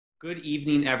Good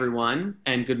evening, everyone,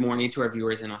 and good morning to our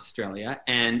viewers in Australia,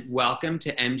 and welcome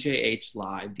to MJH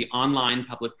Live, the online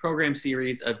public program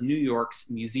series of New York's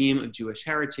Museum of Jewish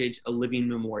Heritage, a living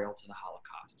memorial to the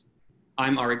Holocaust.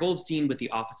 I'm Ari Goldstein with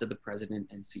the Office of the President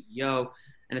and CEO,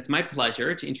 and it's my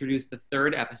pleasure to introduce the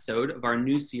third episode of our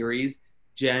new series,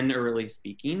 Generally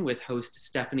Speaking, with host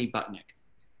Stephanie Butnick,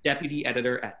 deputy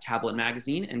editor at Tablet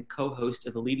Magazine and co-host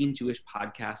of the leading Jewish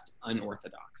podcast,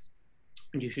 Unorthodox.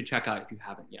 And you should check out if you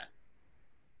haven't yet.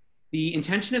 The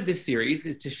intention of this series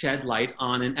is to shed light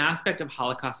on an aspect of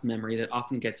Holocaust memory that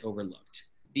often gets overlooked: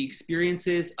 the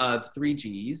experiences of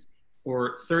 3Gs,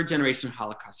 or third generation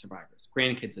Holocaust survivors,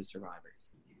 grandkids of survivors.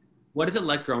 What is it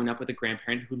like growing up with a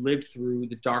grandparent who lived through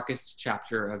the darkest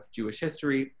chapter of Jewish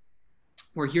history?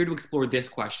 We're here to explore this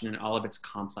question in all of its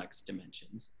complex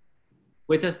dimensions.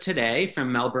 With us today from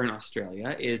Melbourne,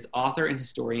 Australia, is author and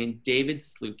historian David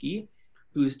Slucki,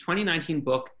 whose 2019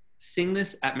 book, Sing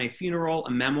This at My Funeral, a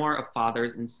Memoir of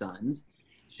Fathers and Sons,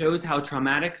 shows how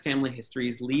traumatic family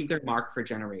histories leave their mark for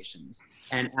generations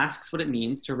and asks what it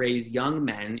means to raise young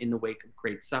men in the wake of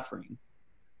great suffering.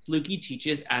 Slucki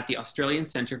teaches at the Australian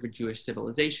Centre for Jewish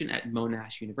Civilization at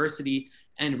Monash University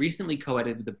and recently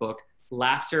co-edited the book,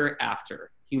 Laughter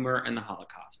After, Humor and the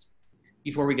Holocaust.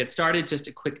 Before we get started, just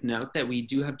a quick note that we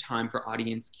do have time for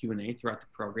audience Q&A throughout the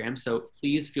program, so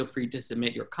please feel free to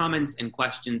submit your comments and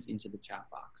questions into the chat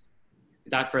box.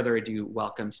 Without further ado,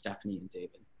 welcome Stephanie and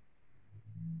David.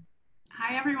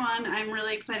 Hi everyone, I'm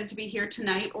really excited to be here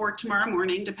tonight or tomorrow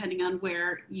morning, depending on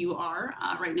where you are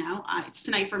right now. It's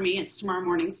tonight for me, it's tomorrow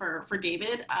morning for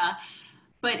David.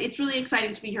 But it's really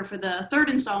exciting to be here for the third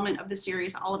installment of the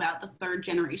series, all about the third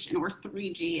generation or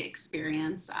 3G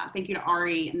experience. Thank you to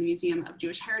Ari and the Museum of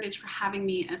Jewish Heritage for having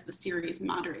me as the series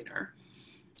moderator.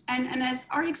 And as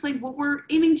Ari explained, what we're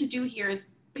aiming to do here is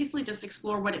basically just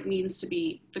explore what it means to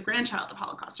be the grandchild of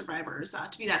Holocaust survivors,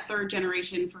 to be that third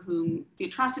generation for whom the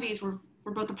atrocities were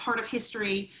both a part of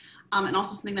history and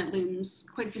also something that looms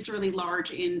quite viscerally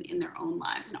large in their own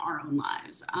lives, in our own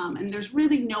lives. And there's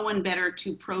really no one better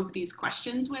to probe these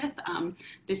questions with,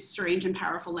 this strange and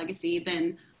powerful legacy,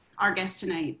 than our guest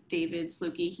tonight, David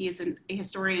Slucki. He is a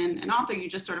historian and author. You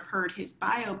just sort of heard his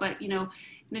bio, but in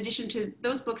addition to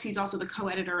those books, he's also the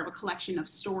co-editor of a collection of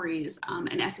stories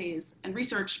and essays and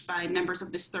research by members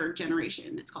of this third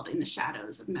generation. It's called In the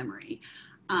Shadows of Memory.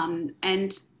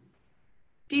 And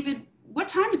David, what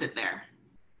time is it there?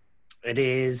 It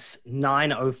is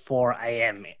 9:04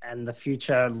 a.m. and the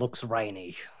future looks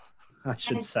rainy, I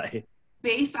should say.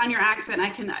 Based on your accent,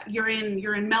 you're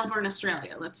in Melbourne,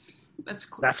 Australia. That's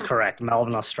correct,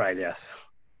 Melbourne, Australia.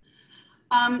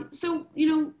 So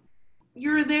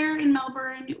you're there in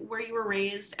Melbourne, where you were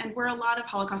raised, and where a lot of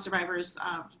Holocaust survivors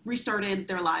restarted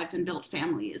their lives and built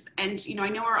families. And I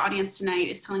know our audience tonight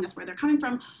is telling us where they're coming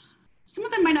from. Some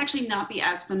of them might actually not be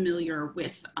as familiar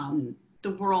with the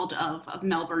world of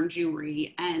Melbourne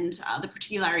Jewry and the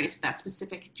particularities of that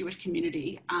specific Jewish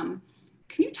community. Can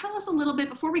you tell us a little bit,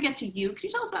 before we get to you, can you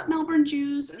tell us about Melbourne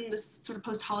Jews and this sort of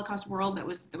post-Holocaust world that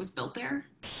was built there?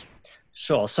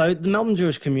 Sure. So the Melbourne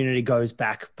Jewish community goes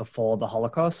back before the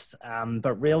Holocaust,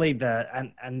 but really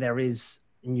and there is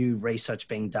new research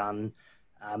being done,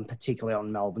 particularly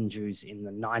on Melbourne Jews in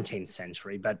the 19th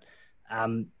century, but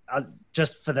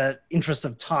just for the interest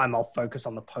of time, I'll focus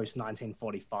on the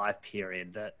post-1945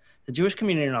 period. The Jewish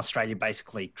community in Australia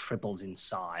basically triples in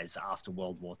size after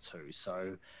World War II.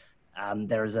 So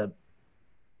there is a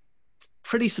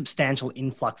pretty substantial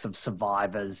influx of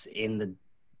survivors in the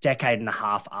decade and a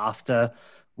half after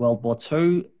World War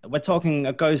II. We're talking,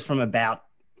 it goes from about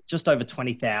just over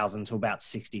 20,000 to about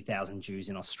 60,000 Jews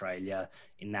in Australia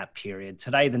in that period.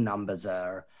 Today, the numbers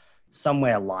are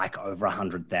somewhere like over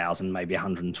 100,000, maybe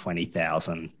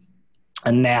 120,000,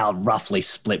 and now roughly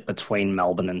split between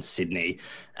Melbourne and Sydney.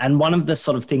 And one of the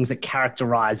sort of things that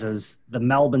characterizes the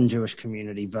Melbourne Jewish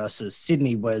community versus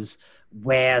Sydney was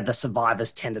where the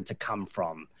survivors tended to come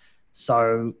from.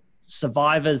 So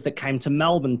survivors that came to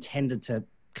Melbourne tended to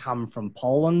come from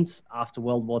Poland after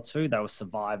World War II. They were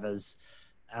survivors.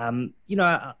 A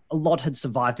lot had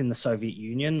survived in the Soviet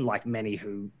Union, like many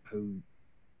who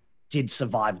did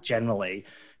survive generally,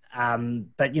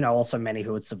 but also many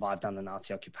who had survived under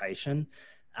Nazi occupation.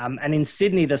 And in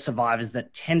Sydney, the survivors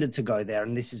that tended to go there,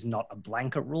 and this is not a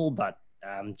blanket rule, but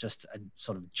just a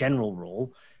sort of general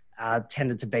rule,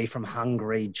 tended to be from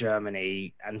Hungary,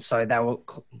 Germany, and so they were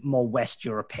more West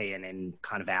European in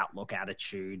kind of outlook,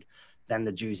 attitude than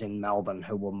the Jews in Melbourne,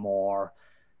 who were more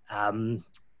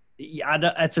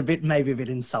it's maybe a bit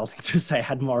insulting to say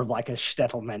had more of like a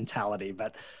shtetl mentality,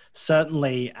 but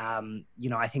certainly,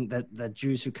 I think that the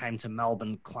Jews who came to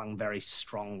Melbourne clung very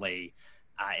strongly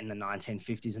in the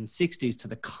 1950s and 60s to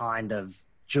the kind of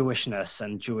Jewishness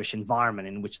and Jewish environment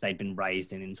in which they'd been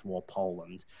raised in interwar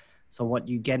Poland. So what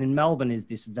you get in Melbourne is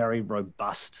this very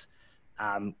robust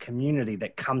community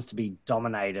that comes to be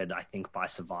dominated, I think, by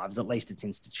survivors. At least its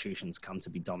institutions come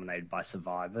to be dominated by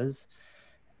survivors.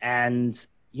 And,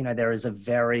 you know, there is a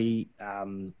very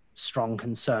strong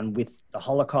concern with the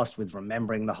Holocaust, with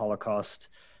remembering the Holocaust,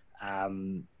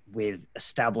 with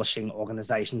establishing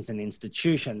organizations and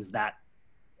institutions that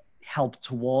help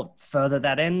toward further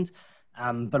that end,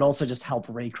 but also just help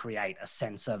recreate a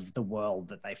sense of the world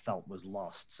that they felt was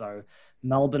lost. So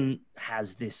Melbourne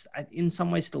has this, in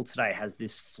some ways still today, has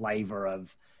this flavor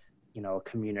of, you know, a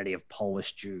community of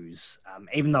Polish Jews,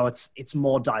 even though it's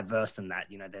more diverse than that.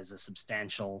 You know, there's a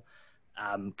substantial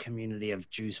community of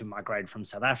Jews who migrated from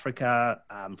South Africa,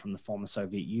 from the former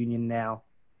Soviet Union now.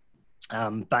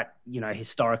 But, you know,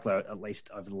 historically, at least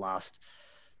over the last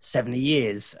 70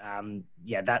 years,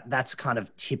 that's kind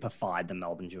of typified the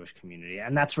Melbourne Jewish community.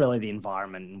 And that's really the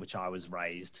environment in which I was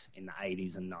raised in the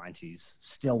 80s and 90s,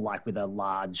 still like with a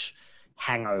large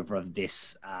hangover of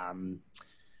this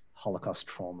Holocaust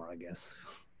trauma, I guess.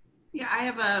 Yeah, I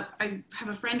have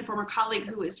a friend, a former colleague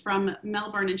who is from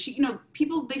Melbourne, and she, you know,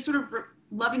 people, they sort of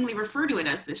lovingly refer to it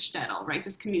as this shtetl, right?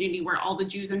 This community where all the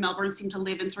Jews in Melbourne seem to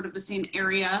live in sort of the same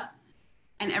area,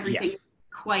 and everything's Yes.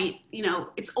 quite, you know,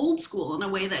 it's old school in a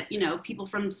way that, you know, people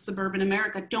from suburban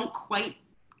America don't quite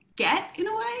get in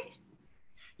a way.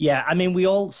 Yeah, I mean,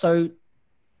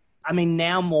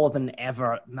 now more than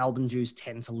ever, Melbourne Jews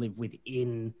tend to live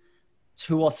within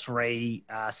 2 or 3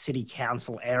 city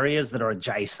council areas that are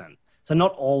adjacent. So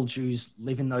not all Jews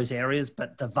live in those areas,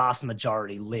 but the vast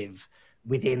majority live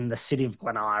within the city of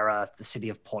Glen Eira, the city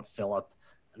of Port Phillip,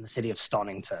 and the city of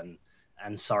Stonington.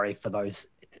 And sorry for those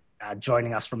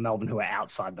joining us from Melbourne who are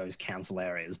outside those council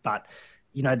areas. But,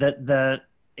 you know,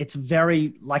 it's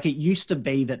very, like, it used to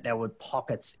be that there were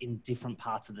pockets in different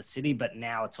parts of the city, but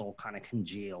now it's all kind of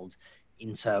congealed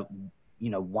into, you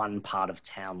know, one part of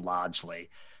town largely.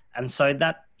 And so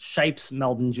that shapes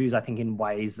Melbourne Jews, I think, in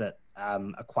ways that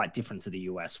are quite different to the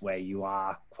US, where you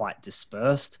are quite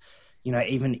dispersed. You know,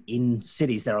 even in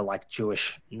cities, there are like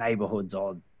Jewish neighborhoods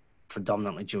or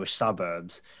predominantly Jewish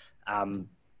suburbs.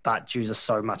 But Jews are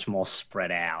so much more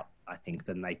spread out, I think,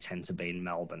 than they tend to be in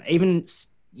Melbourne. Even,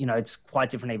 you know, it's quite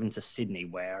different even to Sydney,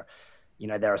 where, you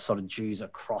know, there are sort of Jews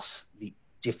across the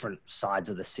different sides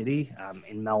of the city.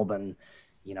 In Melbourne,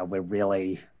 you know, we're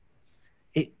really,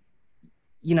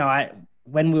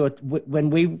 when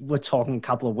we were talking a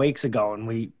couple of weeks ago and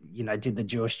we, you know, did the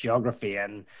Jewish geography,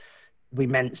 and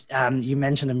you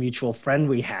mentioned a mutual friend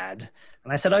we had,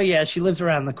 and I said, oh yeah, she lives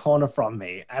around the corner from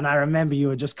me. And I remember you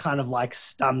were just kind of like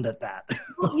stunned at that.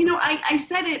 Well, you know, I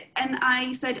said it, and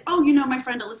I said, oh, you know, my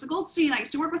friend Alyssa Goldstein, I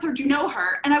used to work with her. Do you know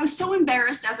her? And I was so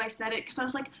embarrassed as I said it, because I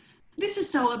was like, this is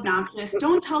so obnoxious.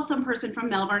 Don't tell some person from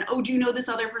Melbourne, oh, do you know this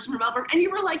other person from Melbourne? And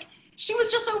you were like, she was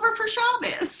just over for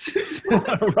Shabbos. So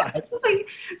Right. they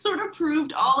sort of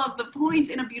proved all of the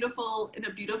points in a beautiful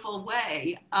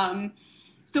way.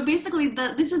 So basically,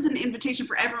 this is an invitation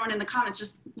for everyone in the comments.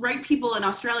 Just write people in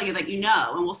Australia that you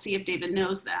know, and we'll see if David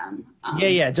knows them.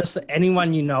 Just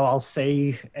anyone you know, I'll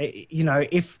see. You know,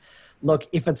 if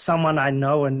it's someone I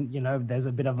know and, you know, there's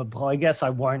a bit of a I guess I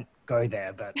won't go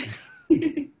there, but...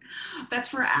 That's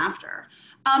for after.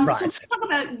 Right. So let's talk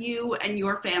about you and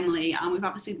your family. We've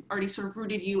obviously already sort of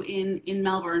rooted you in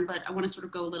Melbourne, but I want to sort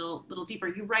of go a little deeper.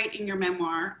 You write in your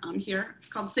memoir here, it's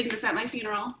called Sing This at My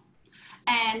Funeral.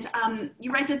 And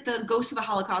you write that the ghosts of the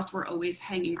Holocaust were always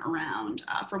hanging around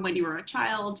from when you were a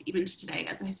child, even to today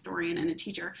as a historian and a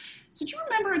teacher. So do you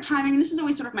remember a time, I mean, this is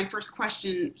always sort of my first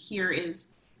question here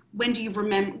is, when do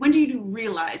you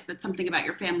realize that something about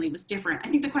your family was different? I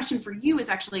think the question for you is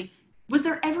actually, was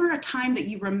there ever a time that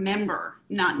you remember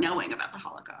not knowing about the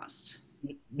Holocaust?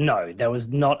 No, there was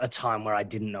not a time where I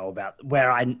didn't know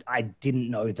I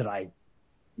didn't know that I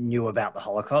knew about the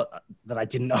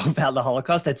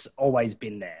Holocaust, It's always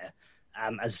been there,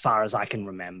 as far as I can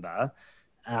remember.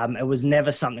 It was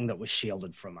never something that was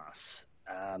shielded from us.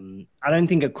 I don't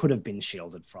think it could have been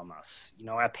shielded from us. You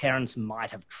know, our parents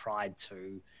might have tried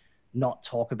to not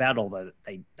talk about it, although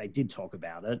they did talk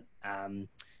about it.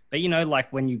 But, you know,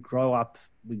 like when you grow up,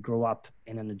 we grew up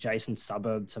in an adjacent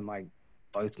suburb to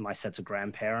both my sets of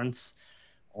grandparents.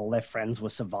 All their friends were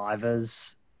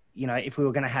survivors. You know, if we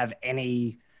were going to have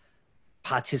any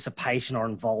participation or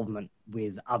involvement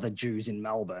with other Jews in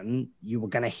Melbourne, you were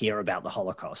going to hear about the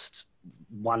Holocaust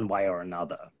one way or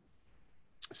another.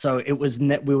 So it was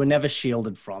we were never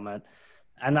shielded from it.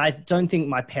 And I don't think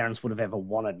my parents would have ever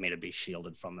wanted me to be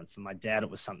shielded from it. For my dad, it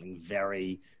was something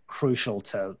very crucial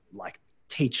to like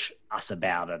teach us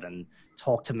about it and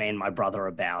talk to me and my brother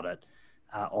about it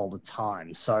all the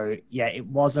time. So yeah, it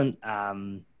wasn't,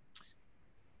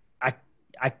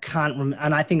 I can't remember,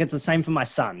 and I think it's the same for my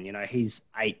son. You know, he's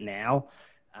 8 now.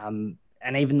 And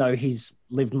even though he's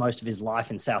lived most of his life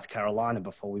in South Carolina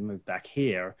before we moved back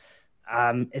here,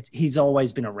 he's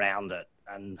always been around it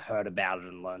and heard about it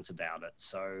and learnt about it.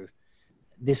 So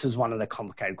this is one of the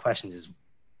complicated questions is,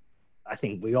 I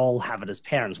think we all have it as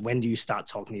parents. When do you start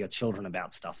talking to your children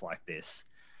about stuff like this?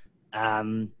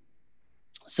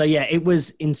 So yeah, it was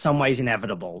in some ways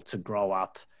inevitable to grow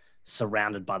up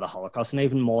surrounded by the Holocaust, and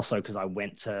even more so because I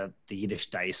went to the Yiddish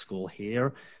day school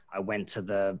here. I went to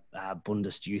the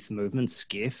Bundist youth movement,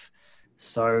 SCIF.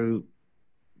 So,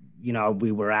 you know,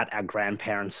 we were at our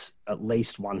grandparents at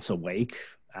least once a week,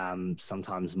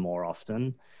 sometimes more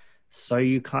often. So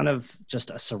you kind of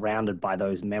just are surrounded by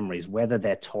those memories, whether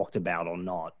they're talked about or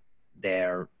not.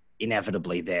 They're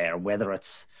inevitably there, whether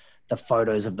it's the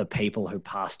photos of the people who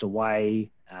passed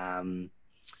away,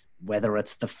 whether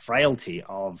it's the frailty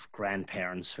of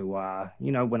grandparents who are,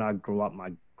 you know, when I grew up,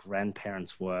 my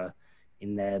grandparents were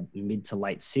in their mid to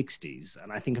late 60s.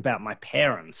 And I think about my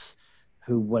parents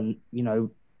who were, you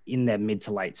know, in their mid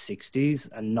to late 60s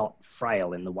and not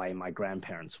frail in the way my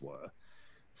grandparents were.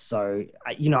 So,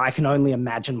 you know, I can only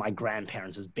imagine my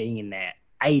grandparents as being in their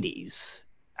 80s.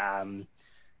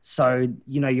 So,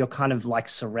 you know, you're kind of like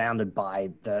surrounded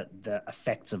by the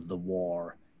effects of the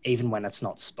war, even when it's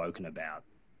not spoken about.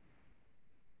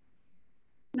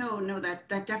 No,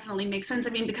 that definitely makes sense. I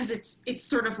mean, because it's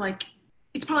sort of like,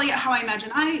 it's probably how I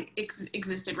imagine I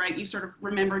existed, right? You sort of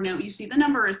remember, you see the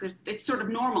numbers, it's sort of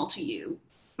normal to you,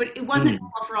 but it wasn't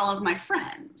normal for all of my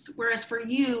friends. Whereas for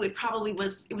you, it probably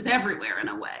was, it was everywhere in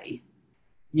a way.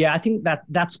 Yeah, I think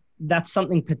that's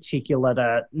something particular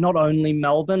to not only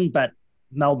Melbourne, but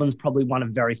Melbourne's probably one of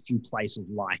very few places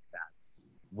like that,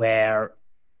 where,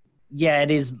 yeah, it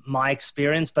is my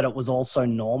experience, but it was also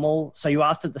normal. So you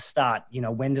asked at the start, you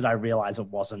know, when did I realize it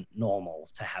wasn't normal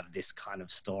to have this kind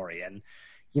of story? And,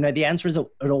 you know, the answer is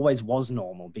it always was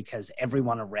normal because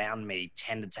everyone around me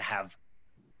tended to have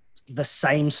the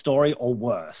same story or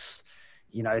worse.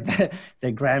 You know,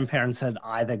 their grandparents had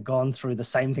either gone through the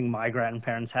same thing my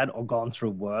grandparents had or gone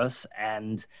through worse.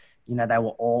 And, you know,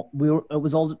 it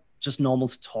was all just normal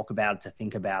to talk about it, to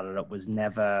think about it. It was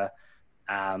never,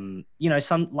 you know,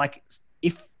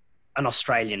 if an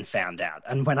Australian found out,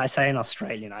 and when I say an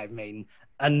Australian, I mean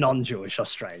a non-Jewish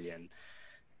Australian,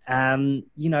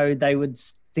 you know, they would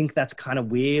think that's kind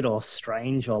of weird or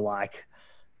strange, or like,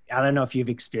 I don't know if you've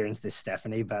experienced this,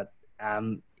 Stephanie, but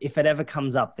if it ever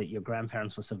comes up that your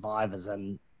grandparents were survivors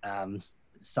and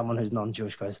someone who's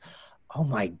non-Jewish goes, "Oh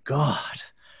my God,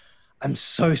 I'm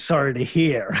so sorry to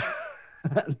hear."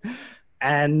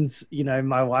 And, you know,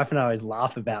 my wife and I always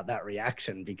laugh about that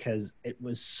reaction because it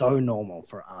was so normal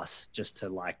for us just to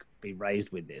like be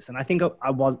raised with this. And I think it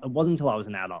wasn't until I was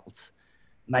an adult,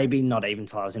 maybe not even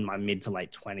until I was in my mid to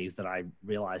late 20s, that I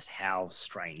realized how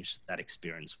strange that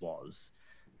experience was.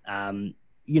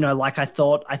 You know, like I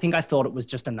think I thought it was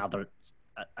just another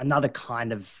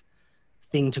kind of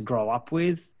thing to grow up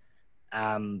with.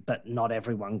 But not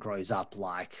everyone grows up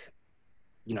like,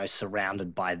 you know,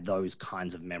 surrounded by those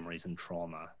kinds of memories and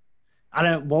trauma. I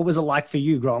don't know, what was it like for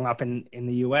you growing up in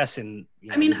the US? I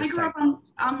mean, I grew up on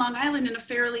Long Island in a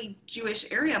fairly Jewish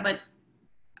area,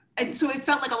 so it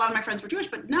felt like a lot of my friends were Jewish,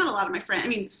 but not a lot of my friends. I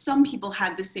mean, some people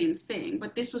had the same thing,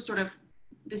 but this was sort of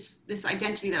this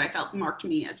identity that I felt marked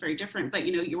me as very different. But,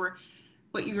 you know,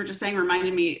 what you were just saying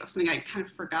reminded me of something I'd kind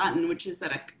of forgotten, which is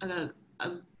that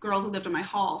a girl who lived in my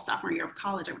hall sophomore year of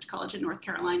college, I went to college in North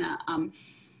Carolina,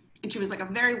 and she was like a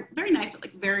very, very nice, but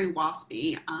like very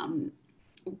waspy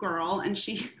girl. And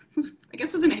she, I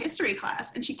guess, was in a history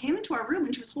class. And she came into our room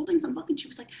and she was holding some book and she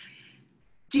was like,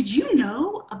 "Did you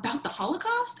know about the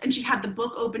Holocaust?" And she had the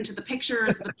book open to the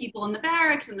pictures of the people in the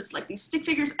barracks and these stick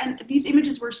figures. And these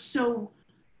images were so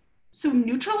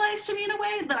neutralized to me in a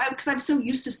way that because I'm so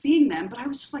used to seeing them, but I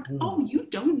was just like, "Oh, you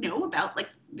don't know about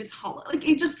like this like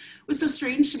it just was so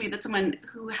strange to me that someone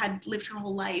who had lived her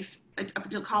whole life up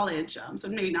until college, so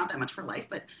maybe not that much of her life,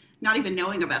 but not even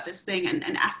knowing about this thing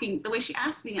and asking the way she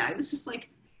asked me, I was just like,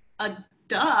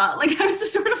 duh. Like, I was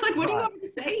just sort of like, what do you want me to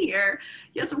say here?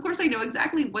 Yes, of course I know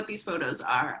exactly what these photos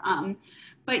are.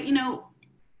 But, you know,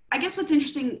 I guess what's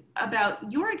interesting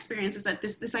about your experience is that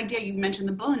this idea, you mentioned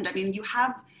the Bund, I mean, you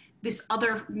have this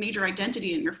other major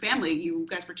identity in your family. You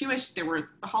guys were Jewish, there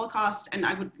was the Holocaust, and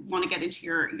I would want to get into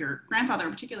your grandfather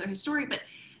in particular, his story, but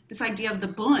this idea of the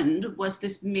Bund was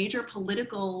this major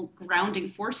political grounding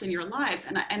force in your lives.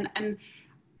 And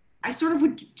I sort of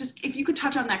would just, if you could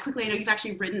touch on that quickly. I know you've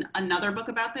actually written another book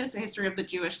about this, A History of the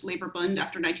Jewish Labor Bund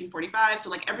after 1945. So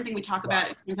like everything we talk about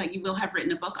is something that you will have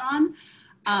written a book on.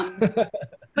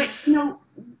 But, you know,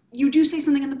 you do say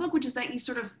something in the book, which is that you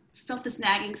sort of felt this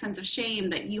nagging sense of shame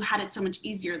that you had it so much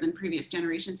easier than previous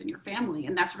generations in your family.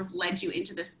 And that sort of led you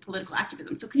into this political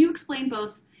activism. So can you explain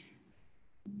both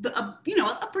you know,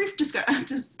 a brief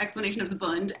explanation of the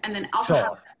Bund, and then also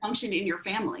how it functioned in your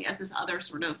family as this other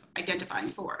sort of identifying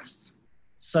force?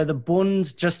 So the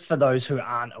Bund, just for those who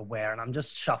aren't aware, and I'm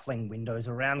just shuffling windows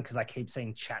around because I keep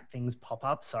seeing chat things pop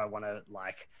up, so I want to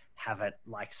like have it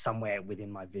like somewhere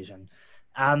within my vision.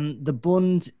 The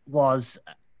Bund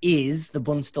the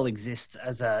Bund still exists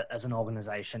as an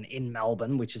organization in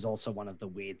Melbourne, which is also one of the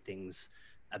weird things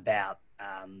about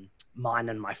mine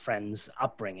and my friends'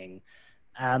 upbringing.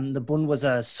 The Bund was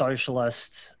a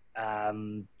socialist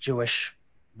Jewish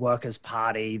Workers'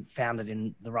 Party founded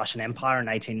in the Russian Empire in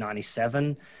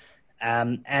 1897.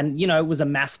 And, you know, it was a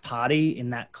mass party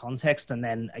in that context. And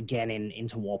then again in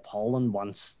interwar Poland,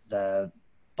 once the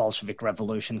Bolshevik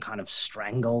Revolution kind of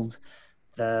strangled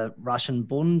the Russian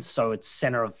Bund. So its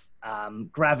center of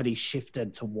gravity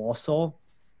shifted to Warsaw,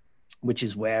 which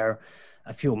is where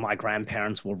a few of my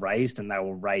grandparents were raised, and they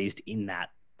were raised in that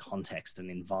context and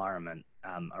environment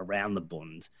around the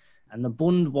Bund. And the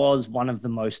Bund was one of the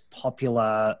most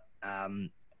popular and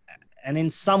in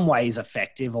some ways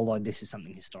effective, although this is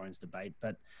something historians debate,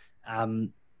 but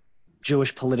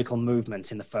Jewish political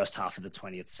movements in the first half of the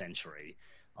 20th century.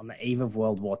 On the eve of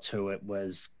World War II, it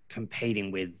was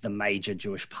competing with the major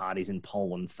Jewish parties in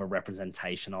Poland for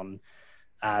representation on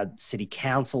city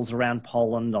councils around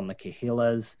Poland, on the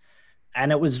Kahilas,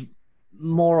 and it was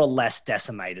more or less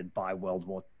decimated by World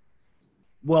War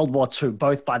II,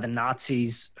 both by the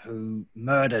Nazis, who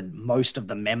murdered most of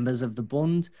the members of the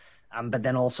Bund, but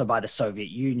then also by the Soviet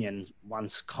Union.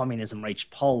 Once communism reached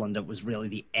Poland, it was really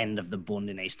the end of the Bund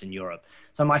in Eastern Europe.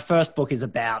 So my first book is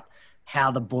about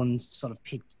how the Bund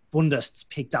Bundists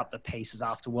picked up the pieces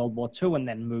after World War II and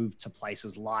then moved to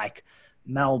places like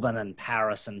Melbourne and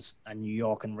Paris and New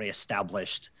York and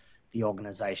reestablished the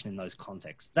organization in those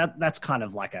contexts. That's kind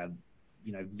of like a,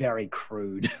 you know, very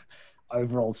crude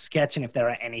overall sketch. And if there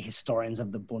are any historians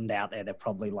of the Bund out there, they're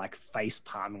probably like face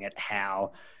palming at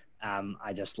how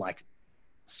I just like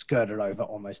skirted over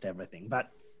almost everything. But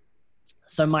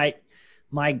so my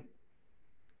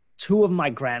two of my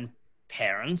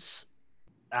grandparents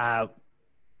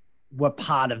were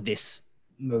part of this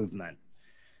movement.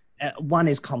 One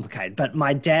is complicated, but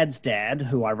my dad's dad,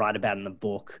 who I write about in the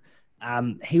book,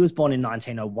 he was born in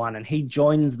 1901, and he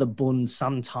joins the Bund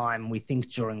sometime, we think,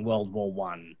 during World War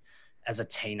I as a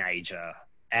teenager,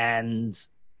 and,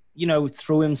 you know,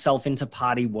 threw himself into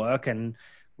party work and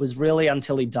was really,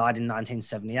 until he died in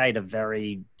 1978, a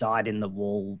very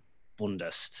dyed-in-the-wool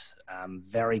Bundist,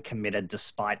 very committed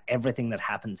despite everything that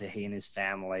happened to he and his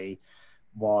family,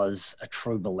 was a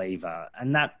true believer.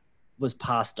 And that was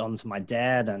passed on to my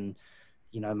dad, and,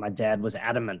 you know, my dad was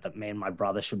adamant that me and my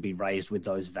brother should be raised with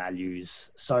those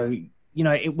values. So, you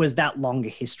know, it was that longer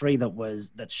history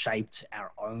that shaped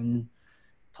our own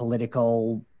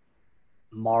political,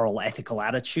 moral, ethical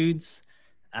attitudes.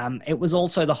 It was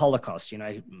also the Holocaust. You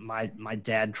know, my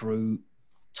dad drew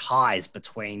ties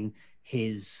between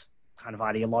his kind of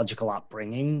ideological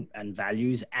upbringing and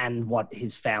values and what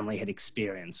his family had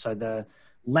experienced. So the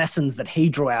lessons that he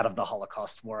drew out of the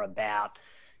Holocaust were about,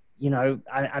 you know,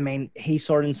 I mean, he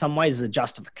saw it in some ways as a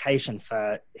justification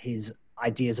for his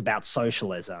ideas about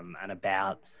socialism and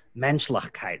about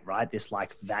Menschlichkeit, right? This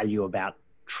like value about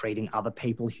treating other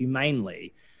people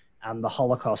humanely. The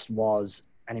Holocaust was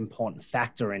an important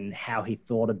factor in how he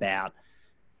thought about,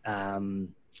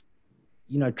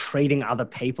 you know, treating other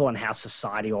people and how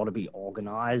society ought to be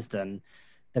organized, and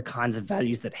the kinds of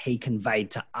values that he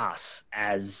conveyed to us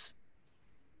as,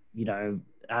 you know,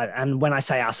 and when I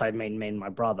say us, I mean me and my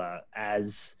brother,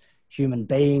 as human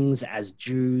beings, as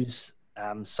Jews.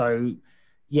 So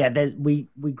yeah, we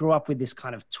grew up with this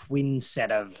kind of twin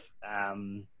set of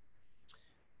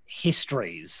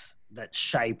histories that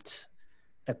shaped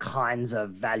the kinds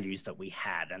of values that we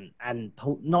had, and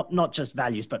not just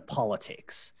values, but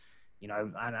politics. You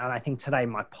know, and I think today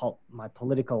my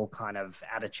political kind of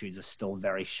attitudes are still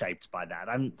very shaped by that.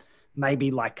 I'm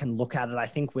maybe like can look at it, I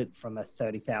think, from a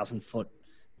 30,000 foot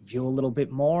view a little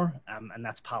bit more, and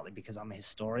that's partly because I'm a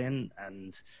historian,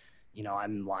 and, you know,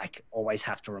 I'm like always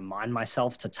have to remind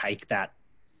myself to take that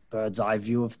bird's eye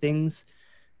view of things.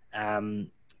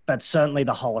 But certainly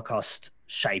the Holocaust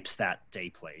shapes that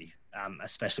deeply,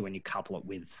 especially when you couple it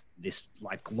with this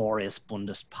like glorious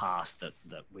Bundist past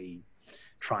that we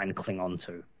try and cling on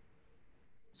to.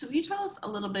 So will you tell us a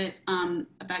little bit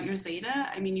about your Zeta?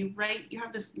 I mean, you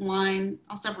have this line,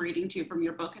 I'll stop reading to you from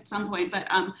your book at some point, but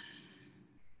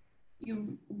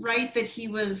you write that he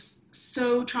was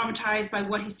so traumatized by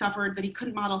what he suffered that he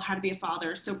couldn't model how to be a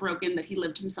father, so broken that he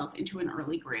lived himself into an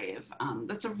early grave.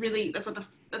 That's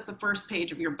the first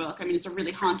page of your book. I mean, it's a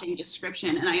really haunting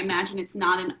description, and I imagine it's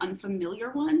not an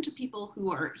unfamiliar one to people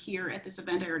who are here at this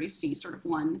event. I already see sort of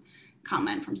one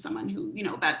comment from someone who,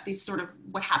 about these sort of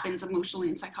what happens emotionally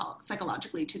and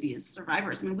psychologically to these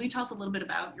survivors. I mean, will you tell us a little bit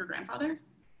about your grandfather?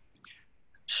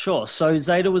 Sure. So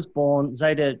Zeta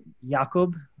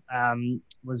Jakub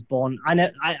was born.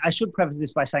 I should preface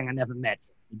this by saying I never met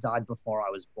him. He died before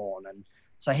I was born. And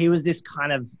so he was this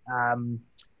kind of,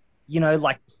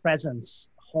 like presence,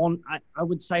 I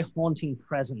would say haunting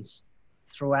presence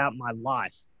throughout my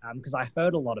life, because I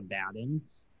heard a lot about him.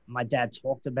 My dad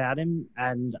talked about him,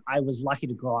 and I was lucky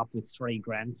to grow up with 3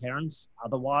 grandparents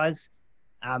otherwise.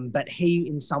 But he,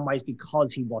 in some ways,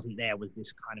 because he wasn't there, was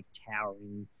this kind of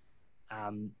towering,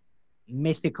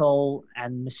 mythical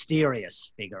and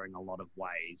mysterious figure in a lot of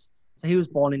ways. So he was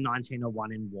born in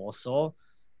 1901 in Warsaw.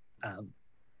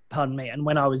 Pardon me. And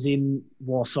when I was in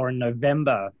Warsaw in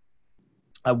November,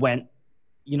 I went,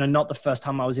 not the first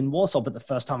time I was in Warsaw, but the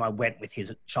first time I went with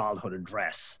his childhood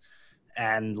address.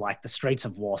 And like the streets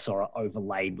of Warsaw are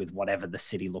overlaid with whatever the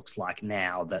city looks like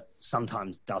now that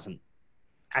sometimes doesn't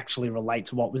actually relate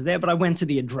to what was there. But I went to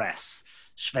the address,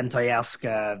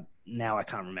 Świętojańska, now I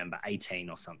can't remember, 18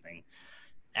 or something.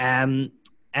 And,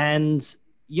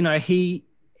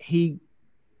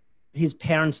 his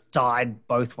parents died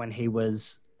both when he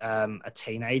was a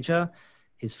teenager.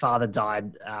 His father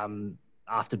died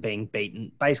after being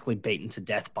basically beaten to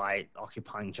death by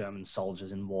occupying German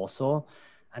soldiers in Warsaw.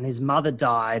 And his mother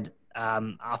died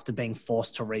after being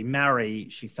forced to remarry.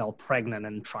 She fell pregnant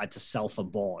and tried to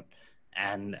self-abort.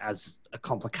 And as a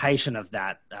complication of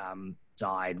that,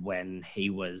 died when he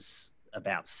was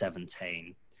about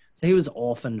 17. So he was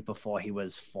orphaned before he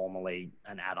was formally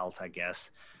an adult, I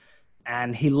guess.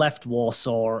 And he left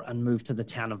Warsaw and moved to the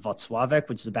town of Wrocław,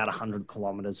 which is about 100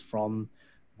 kilometers from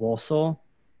Warsaw.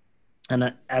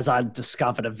 And as I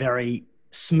discovered, a very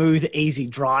smooth, easy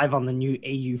drive on the new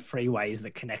EU freeways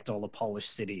that connect all the Polish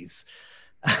cities.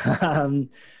 So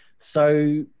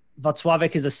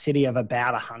Wrocław is a city of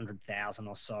about 100,000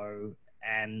 or so,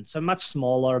 and so much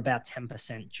smaller, about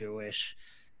 10% Jewish.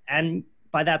 And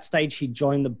by that stage, he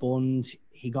joined the Bund.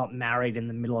 He got married in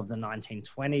the middle of the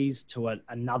 1920s to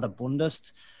another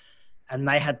Bundist, and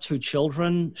they had 2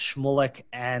 children, Shmulik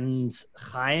and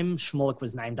Chaim. Shmulik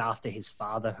was named after his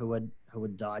father, who had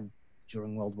died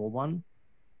during World War I.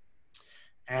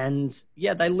 And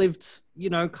yeah, they lived,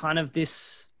 kind of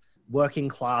this working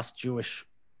class Jewish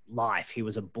life. He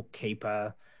was a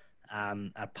bookkeeper,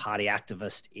 a party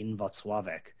activist in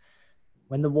Wrocław.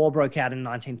 When the war broke out in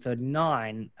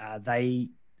 1939, they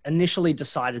initially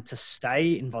decided to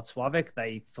stay in Wrocław.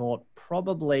 They thought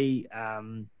probably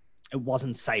it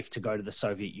wasn't safe to go to the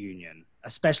Soviet Union,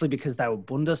 especially because they were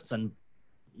Bundists, and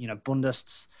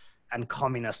Bundists and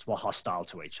communists were hostile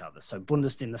to each other. So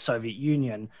Bundists in the Soviet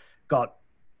Union got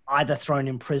either thrown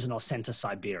in prison or sent to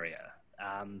Siberia.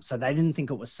 So they didn't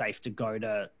think it was safe to go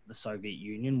to the Soviet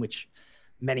Union, which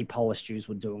many Polish Jews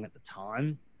were doing at the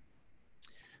time.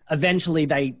 Eventually,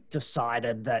 they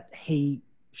decided that he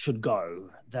should go,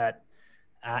 that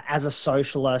as a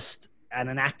socialist and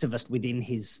an activist within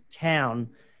his town,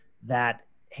 that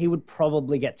he would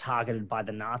probably get targeted by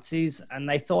the Nazis. And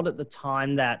they thought at the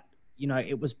time that,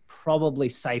 it was probably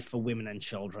safe for women and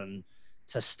children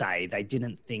to stay. They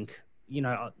didn't think,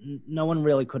 no one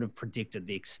really could have predicted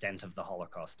the extent of the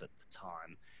Holocaust at the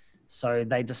time. So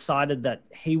they decided that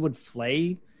he would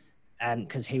flee, and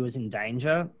because he was in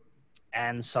danger.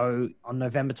 And so on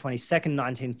November 22nd,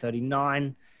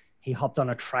 1939, he hopped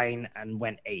on a train and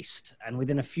went east. And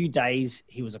within a few days,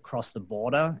 he was across the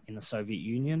border in the Soviet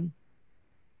Union.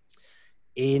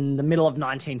 In the middle of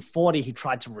 1940, he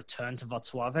tried to return to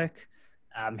Wrocław.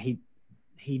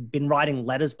 He'd been writing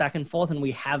letters back and forth, and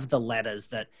we have the letters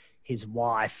that his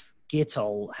wife,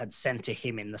 Gittel, had sent to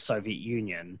him in the Soviet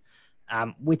Union,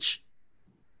 which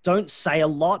don't say a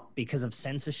lot because of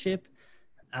censorship,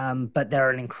 but they're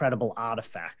an incredible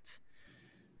artifact.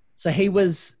 So he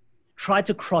tried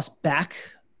to cross back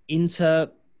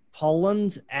into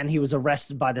Poland, and he was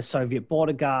arrested by the Soviet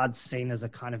border guards, seen as a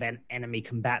kind of an enemy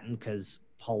combatant because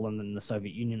Poland and the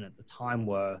Soviet Union at the time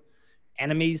were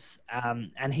enemies.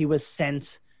 And he was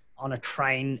sent on a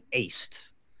train east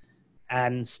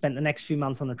and spent the next few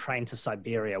months on a train to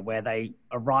Siberia, where they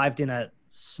arrived in a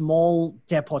small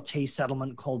deportee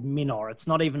settlement called Minor. It's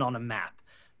not even on a map,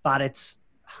 but it's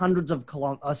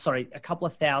a couple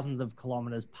of thousands of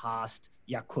kilometers past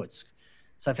Yakutsk.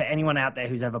 So for anyone out there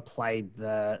who's ever played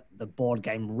the board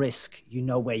game Risk, you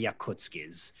know where Yakutsk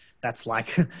is. That's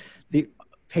like the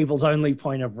people's only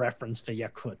point of reference for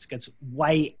Yakutsk. It's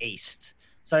way east.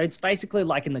 So it's basically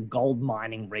like in the gold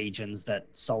mining regions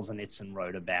that Solzhenitsyn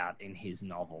wrote about in his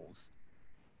novels.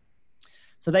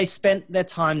 So they spent their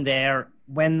time there.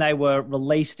 When they were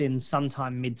released in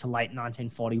sometime mid to late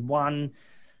 1941,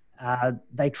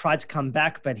 they tried to come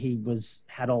back, but he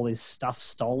had all his stuff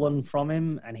stolen from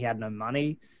him and he had no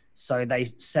money. So they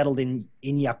settled in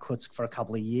Yakutsk for a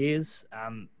couple of years.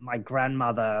 My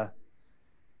grandmother,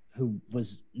 who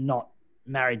was not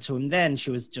married to him then,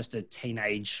 she was just a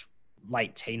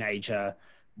late teenager,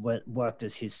 worked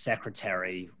as his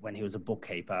secretary when he was a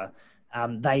bookkeeper.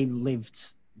 They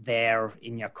lived there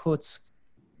in Yakutsk.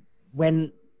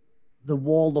 When the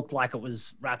war looked like it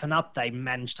was wrapping up, they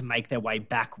managed to make their way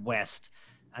back west,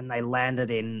 and they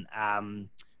landed in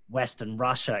Western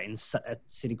Russia in a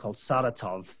city called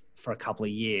Saratov for a couple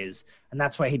of years. And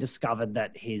that's where he discovered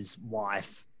that his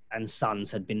wife and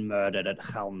sons had been murdered at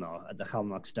Chelmno, at the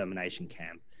Chelmno extermination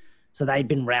camp. So they'd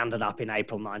been rounded up in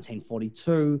April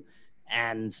 1942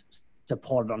 and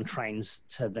deported on trains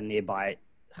to the nearby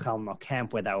Chelmno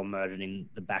camp, where they were murdered in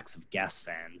the backs of gas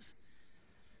vans.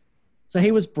 So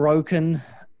he was broken,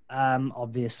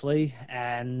 obviously,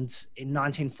 and in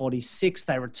 1946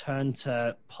 they returned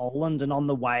to Poland, and on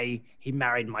the way he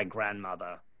married my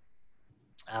grandmother.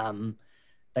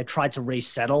 They tried to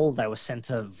resettle. They were sent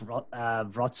to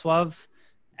Wrocław,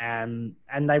 and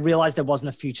they realized there wasn't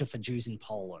a future for Jews in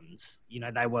Poland. You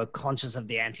know, they were conscious of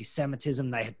the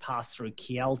anti-Semitism. They had passed through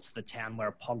Kielce, the town where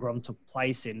a pogrom took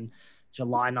place in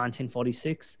July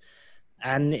 1946.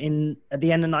 And at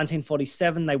the end of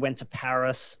 1947, they went to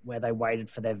Paris, where they waited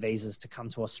for their visas to come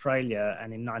to Australia.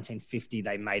 And in 1950,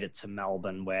 they made it to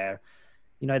Melbourne, where,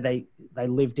 you know, they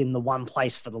lived in the one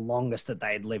place for the longest that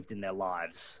they had lived in their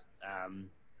lives.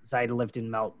 Zeta lived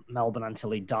in Melbourne until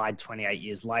he died 28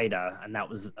 years later, and that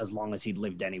was as long as he'd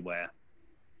lived anywhere.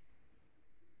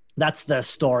 That's the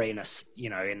story in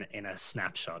a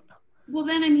snapshot. Well,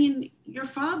 then, I mean, your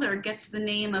father gets the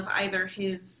name of either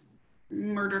his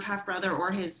murdered half-brother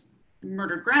or his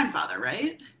murdered grandfather,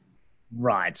 right?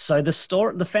 Right. So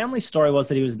the family story was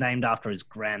that he was named after his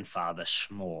grandfather,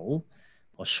 Shmuel,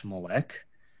 or Shmulek.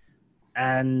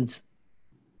 And,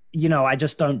 you know, I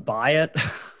just don't buy it.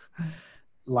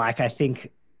 Like, I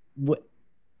think,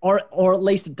 or at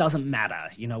least it doesn't matter,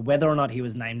 you know, whether or not he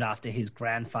was named after his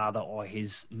grandfather or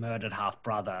his murdered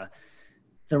half-brother.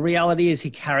 The reality is he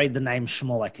carried the name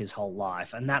Shmulek his whole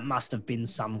life, and that must have been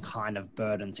some kind of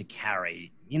burden to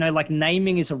carry. You know, like,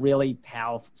 naming is a really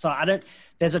powerful... So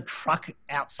there's a truck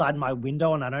outside my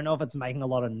window, and I don't know if it's making a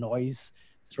lot of noise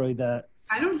through the...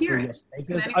 I don't hear it.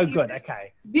 Speakers. Oh, good.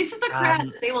 Okay. This is a crowd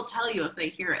that they will tell you if they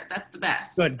hear it. That's the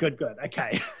best. Good.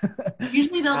 Okay.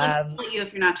 Usually they'll just tell you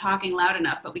if you're not talking loud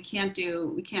enough, but we can't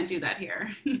do that here.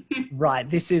 Right.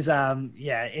 This is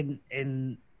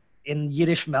in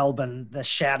Yiddish Melbourne, the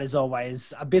shout is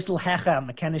always a bissel hecher,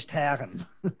 man kann nicht hören,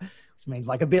 which means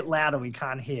like a bit louder, we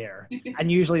can't hear.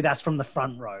 And usually that's from the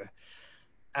front row.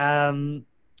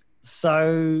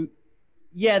 So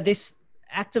yeah, this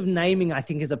act of naming, I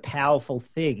think, is a powerful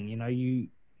thing. You know, you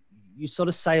sort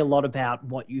of say a lot about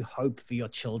what you hope for your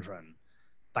children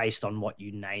based on what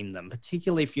you name them,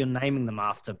 particularly if you're naming them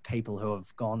after people who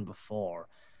have gone before.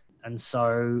 And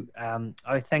so,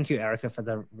 thank you, Erica, for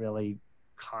the really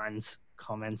kind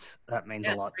comment. That means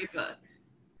a lot. Great book.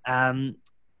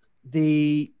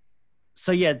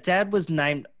 So yeah, Dad was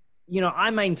named, you know,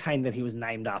 I maintain that he was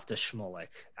named after Shmulek,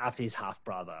 after his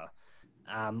half-brother,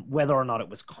 whether or not it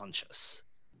was conscious.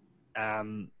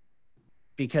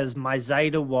 Because my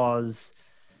Zeta was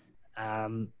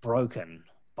broken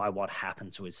by what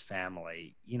happened to his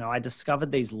family. You know, I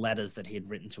discovered these letters that he had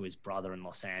written to his brother in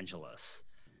Los Angeles,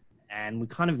 and we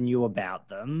kind of knew about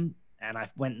them, and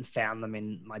I went and found them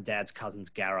in my dad's cousin's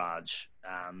garage.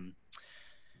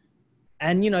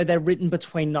 And, you know, they're written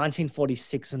between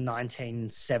 1946 and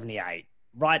 1978,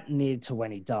 right near to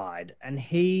when he died. And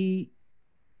he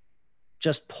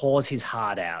just pours his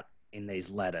heart out in these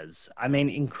letters. I mean,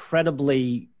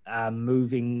 incredibly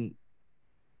moving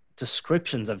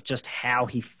descriptions of just how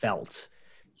he felt,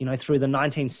 you know, through the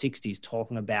 1960s,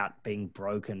 talking about being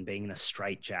broken, being in a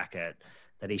straitjacket,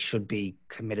 that he should be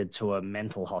committed to a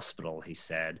mental hospital, he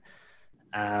said.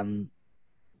 And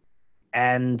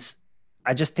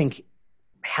I just think,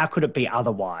 how could it be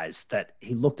otherwise that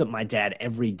he looked at my dad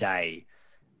every day,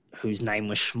 whose name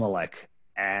was Shmulek,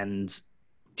 and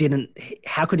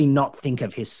how could he not think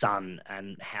of his son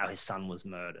and how his son was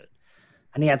murdered?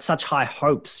 And he had such high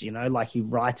hopes, like he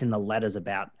writes in the letters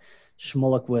about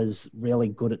Shmulek was really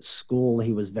good at school.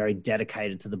 He was very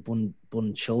dedicated to the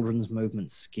Bund children's movement,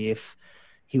 SCIF.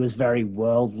 He was very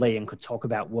worldly and could talk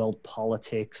about world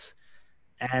politics.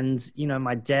 And,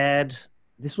 my dad,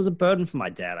 this was a burden for my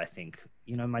dad, I think.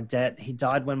 My dad, he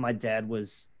died when my dad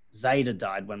was, Zeta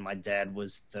died when my dad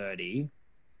was 30.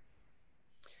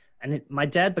 And my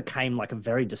dad became like a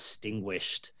very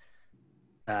distinguished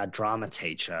drama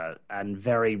teacher and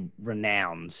very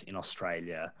renowned in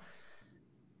Australia.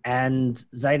 And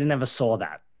Zeta never saw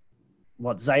that.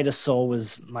 What Zeta saw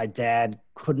was my dad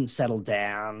couldn't settle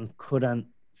down, couldn't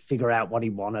figure out what he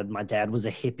wanted. My dad was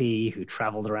a hippie who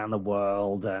traveled around the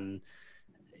world and,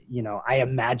 I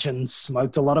imagine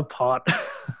smoked a lot of pot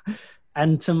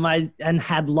and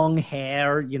had long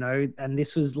hair, and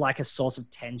this was like a source of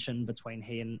tension between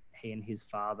he and his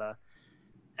father.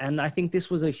 And I think this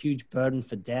was a huge burden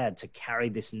for Dad to carry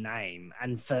this name,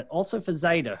 and also for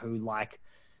Zeta, who like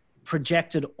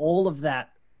projected all of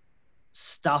that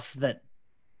stuff that,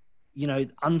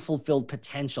 unfulfilled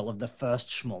potential of the first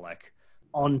Shmulek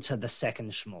onto the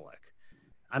second Shmulek.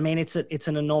 I mean, it's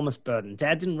an enormous burden.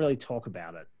 Dad didn't really talk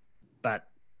about it, but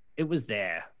it was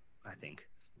there, I think.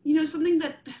 Something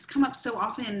that has come up so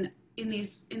often in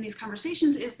these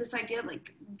conversations is this idea,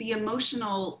 like the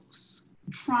emotional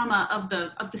trauma of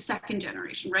the second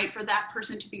generation, right? For that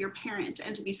person to be your parent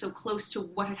and to be so close to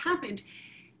what had happened.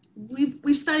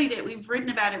 We've studied it, we've written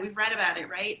about it, we've read about it,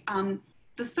 right?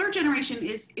 The third generation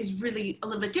is really a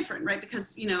little bit different, right?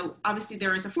 Because, obviously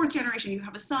there is a fourth generation, you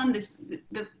have a son,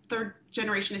 the third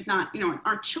generation is not,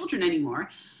 aren't children anymore,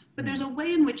 but there's a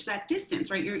way in which that distance,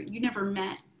 right? You never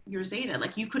met your Zeta,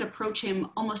 like you could approach him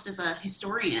almost as a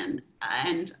historian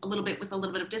and with a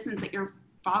little bit of distance that your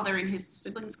father and his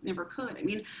siblings never could. I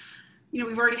mean,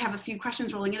 we've already have a few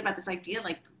questions rolling in about this idea,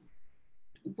 like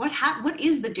what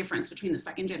is the difference between the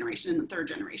second generation and the third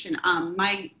generation?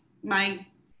 My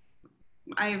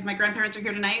grandparents are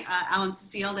here tonight, Al and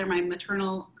Cecile. They're my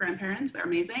maternal grandparents. They're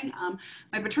amazing.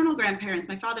 My paternal grandparents,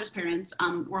 my father's parents,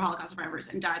 were Holocaust survivors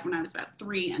and died when I was about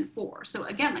 3 and 4. So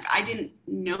again, like I didn't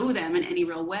know them in any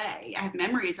real way. I have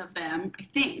memories of them, I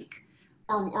think,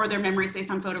 or their memories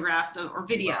based on photographs or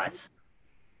videos. Right.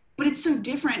 But it's so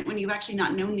different when you've actually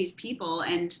not known these people,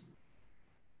 and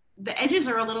the edges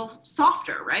are a little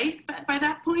softer, right? By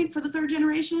that point for the third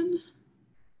generation.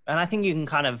 And I think you can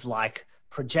kind of like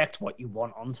project what you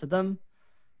want onto them,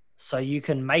 so you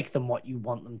can make them what you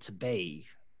want them to be.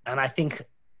 And I think,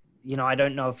 I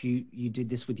don't know if you did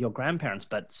this with your grandparents,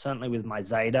 but certainly with my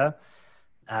Zeta,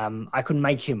 I could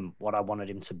make him what I wanted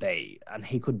him to be. And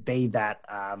he could be that,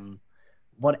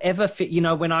 whatever fit,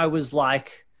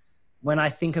 when I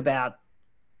think about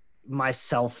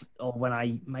myself, or when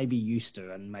I maybe used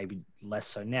to, and maybe less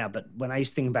so now, but when I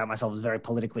used to think about myself as very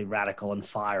politically radical and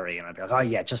fiery, and I'd be like, oh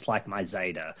yeah, just like my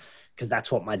Zeta, because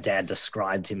that's what my dad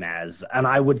described him as. And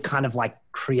I would kind of like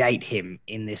create him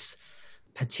in this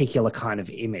particular kind of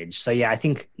image. So yeah, I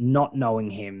think not knowing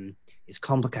him is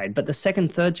complicated. But the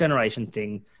second, third generation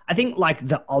thing, I think like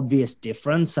the obvious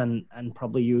difference, and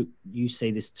probably you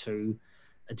see this too,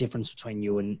 a difference between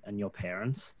you and your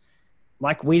parents.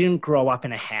 Like we didn't grow up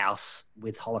in a house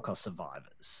with Holocaust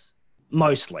survivors,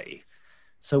 mostly.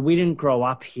 So we didn't grow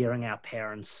up hearing our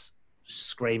parents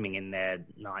screaming in their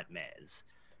nightmares.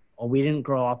 Or we didn't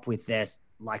grow up with their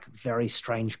like very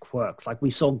strange quirks. Like we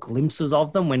saw glimpses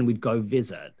of them when we'd go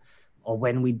visit, or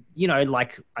when we,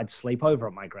 like I'd sleep over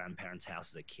at my grandparents'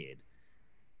 house as a kid.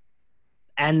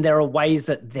 And there are ways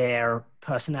that their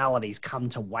personalities come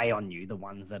to weigh on you, the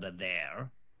ones that are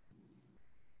there.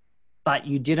 But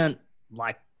you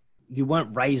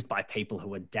weren't raised by people who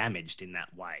were damaged in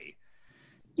that way.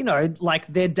 Like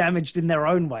they're damaged in their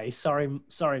own way. Sorry,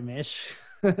 Mish,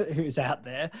 who's out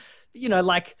there.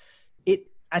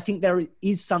 I think there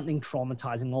is something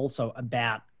traumatizing also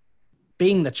about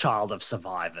being the child of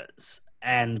survivors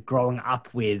and growing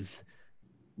up with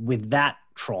that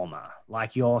trauma.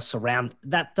 Like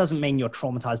that doesn't mean you're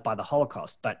traumatized by the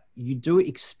Holocaust, but you do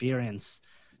experience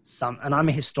and I'm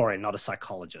a historian, not a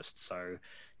psychologist. So,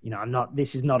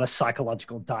 this is not a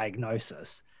psychological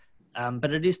diagnosis.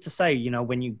 But it is to say,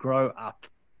 when you grow up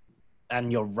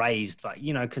and you're raised, but,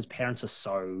 because parents are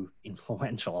so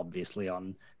influential, obviously,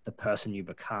 on the person you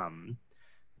become,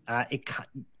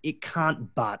 it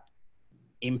can't but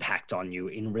impact on you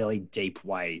in really deep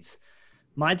ways.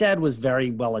 My dad was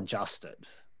very well adjusted.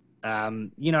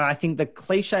 I think the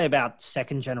cliche about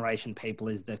second generation people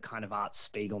is the kind of Art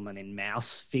Spiegelman in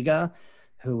Mouse figure,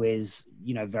 who is,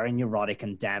 very neurotic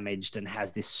and damaged and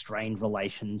has this strained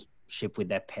relationship with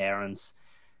their parents.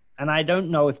 And I don't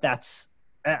know if that's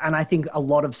And I think a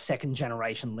lot of second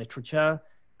generation literature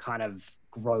kind of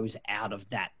grows out of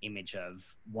that image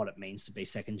of what it means to be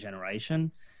second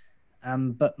generation.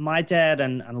 But my dad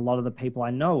and a lot of the people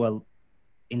I know are,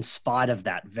 in spite of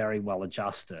that, very well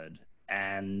adjusted.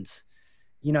 And,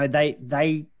 you know,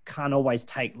 they can't always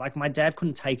take, like my dad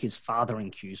couldn't take his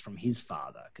fathering cues from his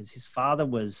father, because his father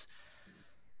was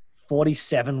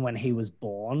 47 when he was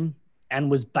born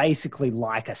and was basically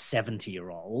like a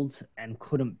 70-year-old and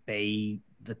couldn't be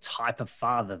the type of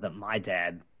father that my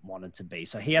dad wanted to be.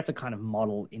 So he had to kind of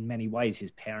model in many ways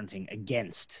his parenting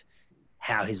against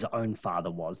how his own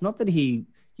father was. Not that he,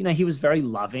 you know, he was very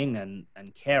loving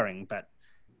and caring, but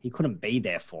he couldn't be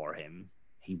there for him.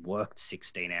 He worked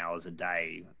 16 hours a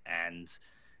day. And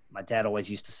my dad always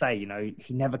used to say, you know,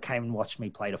 he never came and watched me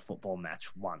play a football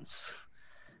match once.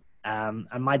 And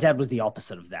my dad was the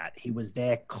opposite of that. He was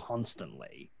there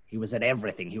constantly. He was at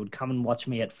everything. He would come and watch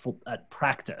me at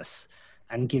practice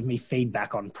and give me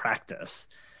feedback on practice.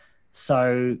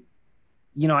 So,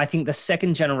 you know, I think the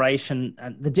second generation,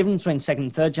 the difference between second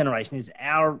and third generation is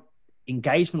our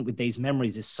engagement with these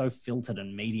memories is so filtered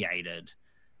and mediated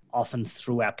often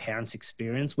through our parents'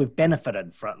 experience. We've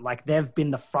benefited from, like, they've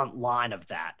been the front line of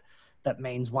that. That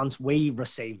means once we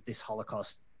received this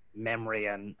Holocaust memory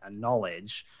and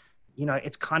knowledge, you know,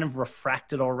 it's kind of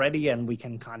refracted already, and we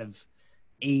can kind of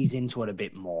ease into it a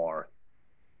bit more.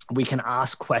 We can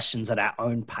ask questions at our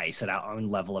own pace, at our own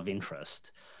level of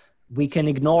interest. We can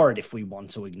ignore it if we want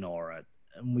to ignore it,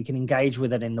 and we can engage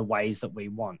with it in the ways that we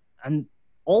want. And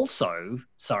also,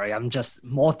 sorry,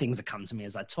 more things that come to me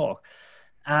as I talk.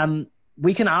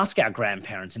 We can ask our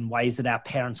grandparents in ways that our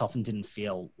parents often didn't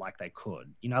feel like they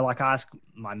could. You know, like I ask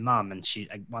my mum, and she,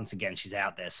 once again, she's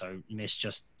out there, so Miss,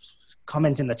 just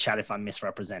comment in the chat if I'm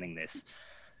misrepresenting this.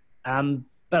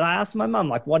 But I asked my mum,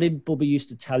 like, what did Bubba used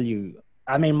to tell you?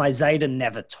 I mean, my Zayda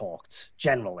never talked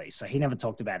generally, so he never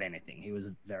talked about anything. He was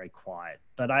very quiet.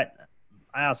 But I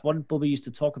asked, what did Bubba used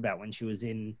to talk about when she was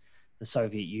in the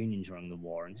Soviet Union during the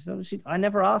war? And she said, I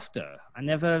never asked her. I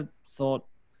never thought,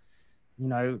 you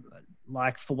know,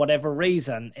 like, for whatever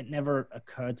reason, it never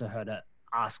occurred to her to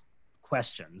ask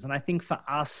questions. And I think for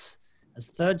us as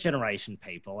third generation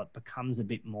people, it becomes a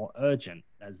bit more urgent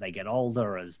as they get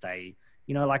older, as they,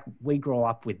 you know, like we grow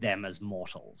up with them as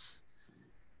mortals.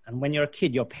 And when you're a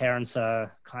kid, your parents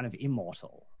are kind of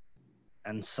immortal.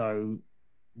 And so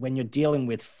when you're dealing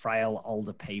with frail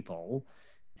older people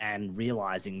and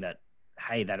realizing that,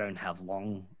 hey, they don't have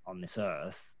long on this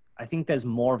earth, I think there's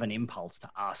more of an impulse to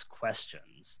ask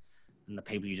questions than the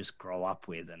people you just grow up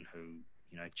with and who,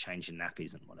 you know, change your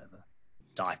nappies and whatever.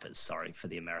 Diapers, sorry, for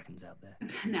the Americans out there.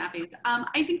 Nappies.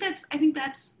 I think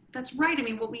that's right. I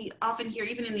mean, what we often hear,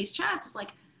 even in these chats, is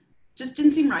like, just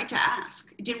didn't seem right to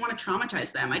ask. It didn't want to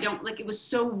traumatize them. It was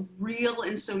so real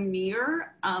and so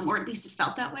near, or at least it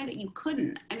felt that way, that you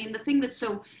couldn't. I mean, the thing that's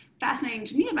so fascinating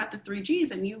to me about the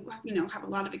 3Gs, and you know, have a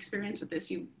lot of experience with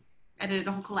this, you edited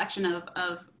a whole collection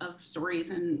of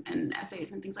stories and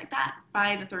essays and things like that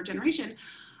by the third generation.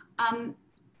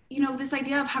 You know, this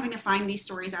idea of having to find these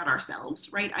stories out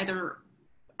ourselves, right? Either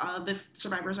the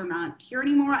survivors are not here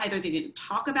anymore, either they didn't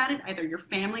talk about it, either your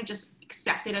family just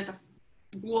accepted as a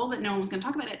rule that no one was going to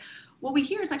talk about it. What we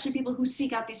hear is actually people who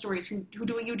seek out these stories, who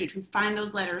do what you did, who find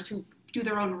those letters, who do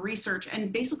their own research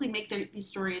and basically make these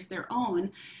stories their own.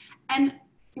 And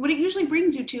what it usually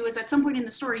brings you to is, at some point in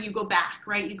the story, you go back,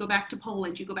 right? You go back to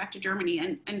Poland, you go back to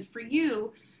Germany. And for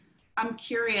you, I'm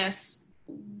curious,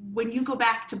 when you go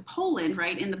back to Poland,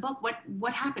 right, in the book,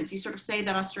 what happens? You sort of say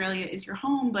that Australia is your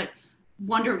home, but you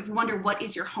wonder what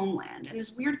is your homeland? And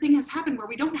this weird thing has happened where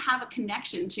we don't have a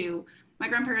connection to my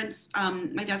grandparents.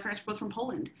 My dad's parents were both from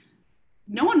Poland.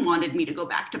 No one wanted me to go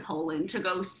back to Poland to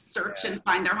go search and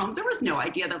find their homes. There was no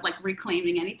idea of like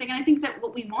reclaiming anything. And I think that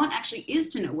what we want actually is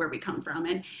to know where we come from.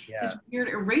 And this weird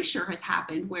erasure has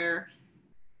happened where,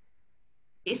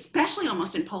 especially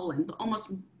almost in Poland,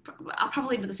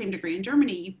 probably to the same degree in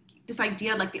Germany, this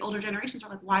idea, like the older generations are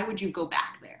like, why would you go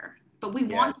back there? But we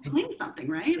want to claim something,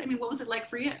 right? I mean, what was it like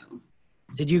for you?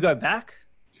 Did you go back?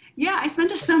 Yeah, I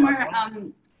spent a summer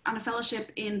on a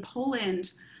fellowship in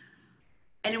Poland,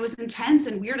 and it was intense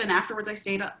and weird. And afterwards I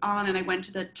stayed on and I went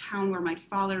to the town where my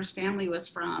father's family was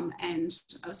from. And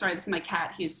oh, sorry, this is my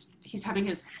cat. He's having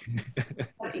his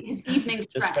evening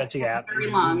just stretching out. Very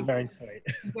long, very sweet.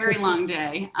 Very long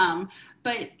day.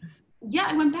 But yeah,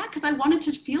 I went back because I wanted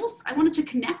to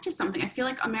connect to something. I feel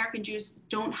like American Jews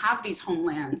don't have these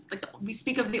homelands. Like, we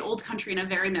speak of the old country in a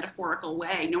very metaphorical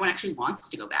way. No one actually wants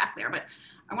to go back there, but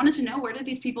I wanted to know, where did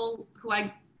these people who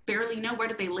I barely know, where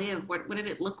did they live? What did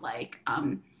it look like?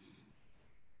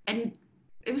 And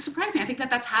it was surprising. I think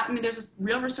that's happening. I mean, there's this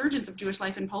real resurgence of Jewish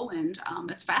life in Poland.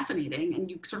 That's fascinating. And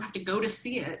you sort of have to go to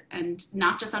see it, and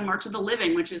not just on March of the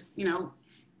Living, which is,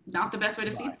 not the best way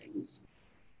to see things.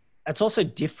 It's also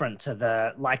different to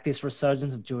this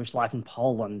resurgence of Jewish life in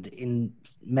Poland in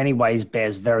many ways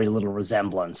bears very little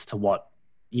resemblance to what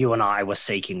you and I were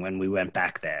seeking when we went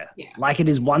back there. Yeah. It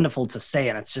is wonderful to see,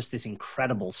 and it's just this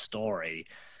incredible story.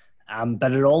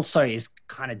 But it also is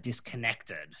kind of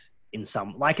disconnected in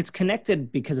some, it's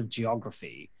connected because of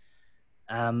geography.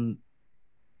 But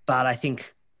I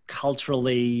think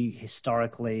culturally,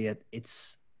 historically, it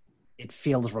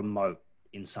feels remote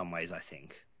in some ways, I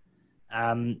think.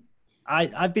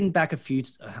 I've been back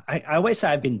I always say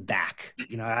I've been back.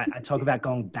 I talk about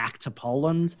going back to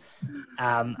Poland.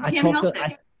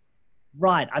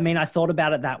 Right. I mean, I thought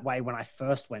about it that way when I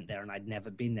first went there, and I'd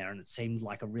never been there. And it seemed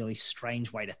like a really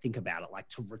strange way to think about it,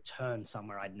 to return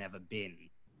somewhere I'd never been.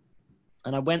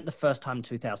 And I went the first time in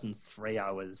 2003.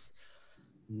 I was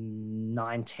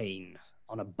 19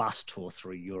 on a bus tour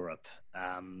through Europe.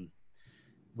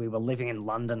 We were living in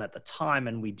London at the time,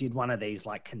 and we did one of these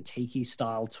Kentucky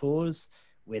style tours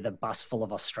with a bus full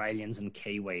of Australians and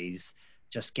Kiwis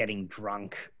just getting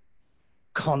drunk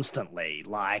constantly,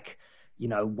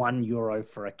 €1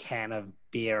 for a can of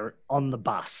beer on the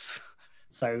bus.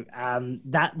 So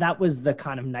that was the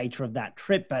kind of nature of that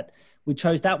trip. But we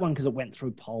chose that one because it went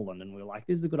through Poland, and we were like,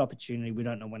 this is a good opportunity. We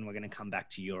don't know when we're going to come back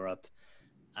to Europe.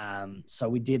 So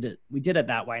we did it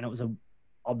that way, and it was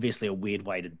obviously a weird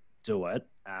way to do it.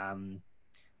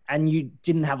 And you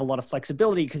didn't have a lot of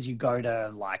flexibility because you go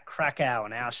to Krakow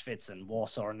and Auschwitz and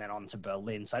Warsaw and then on to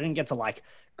Berlin. So I didn't get to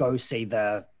go see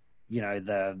the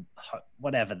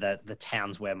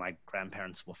towns where my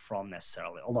grandparents were from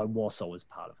necessarily, although Warsaw was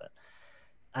part of it.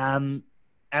 And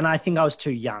I think I was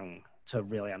too young to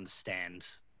really understand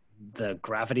the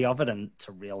gravity of it and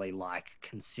to really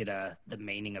consider the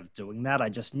meaning of doing that. I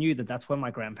just knew that that's where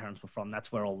my grandparents were from.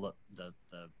 That's where all the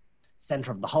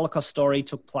center of the Holocaust story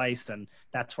took place, and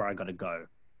that's where I got to go.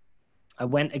 I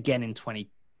went again in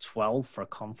 2012 for a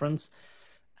conference,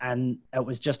 and it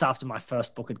was just after my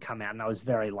first book had come out, and I was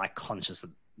very conscious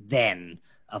then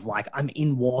of I'm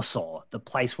in Warsaw, the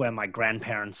place where my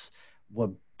grandparents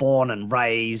were born and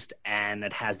raised, and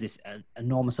it has this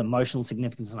enormous emotional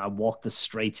significance. And I walked the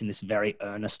streets in this very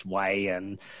earnest way,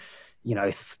 and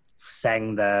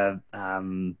sang the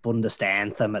Bundest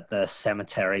anthem at the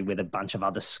cemetery with a bunch of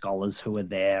other scholars who were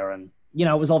there, and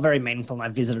it was all very meaningful. And I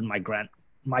visited my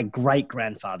great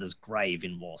grandfather's grave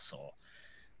in Warsaw,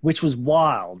 which was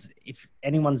wild. If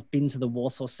anyone's been to the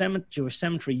Warsaw Jewish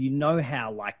Cemetery, you know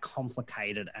how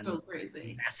complicated and so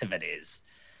crazy, massive it is.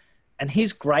 And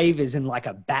his grave is in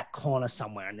a back corner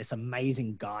somewhere, and this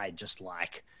amazing guy just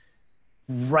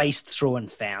raced through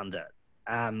and found it,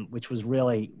 which was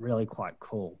really, really quite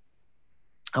cool.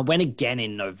 I went again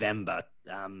in November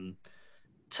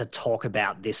to talk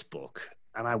about this book,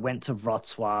 and I went to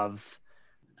Wrocław,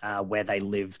 where they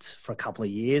lived for a couple of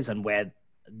years, and where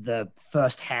the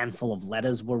first handful of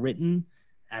letters were written.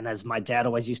 And as my dad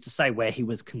always used to say, where he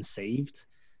was conceived.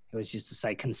 He always used to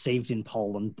say, conceived in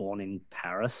Poland, born in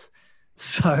Paris.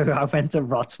 So I went to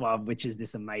Wrocław, which is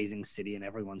this amazing city, and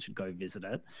everyone should go visit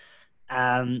it.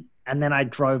 And then I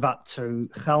drove up to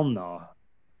Chełmno,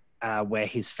 where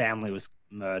his family was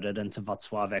murdered, and to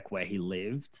Wrocławek, where he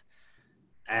lived,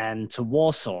 and to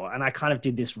Warsaw. And I kind of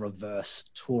did this reverse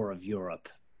tour of Europe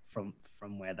from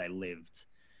where they lived,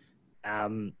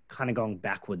 kind of going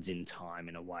backwards in time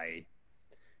in a way.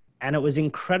 And it was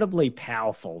incredibly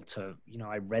powerful to,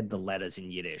 I read the letters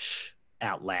in Yiddish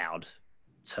out loud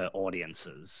to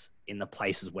audiences in the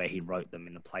places where he wrote them,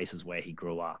 in the places where he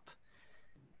grew up.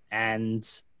 And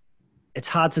it's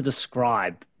hard to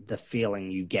describe the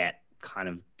feeling you get kind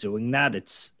of doing that.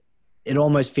 It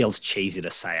almost feels cheesy to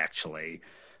say, actually,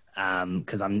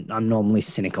 because I'm normally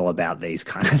cynical about these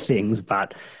kind of things,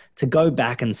 but to go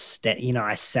back and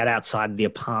I sat outside the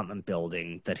apartment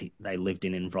building that they lived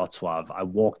in Wrocław. I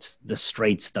walked the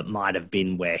streets that might have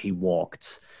been where he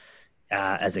walked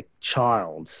as a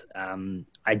child.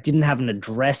 I didn't have an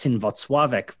address in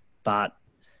Wrocławek, but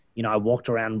I walked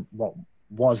around what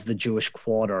was the Jewish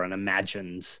quarter and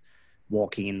imagined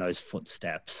walking in those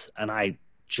footsteps. And I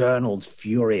journaled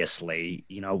furiously.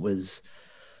 It was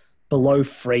below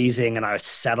freezing, and I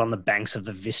sat on the banks of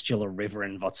the Vistula River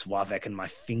in Wrocławek, and my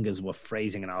fingers were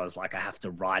freezing, and I was like, I have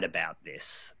to write about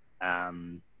this.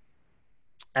 And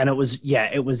it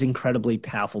was incredibly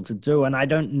powerful to do. And I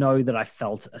don't know that I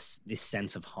felt this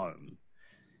sense of home.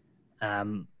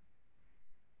 In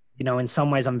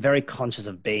some ways, I'm very conscious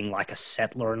of being a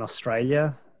settler in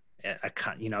Australia,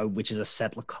 which is a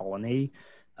settler colony.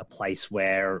 a place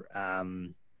where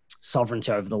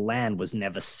sovereignty over the land was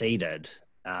never ceded.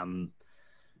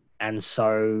 And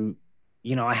so,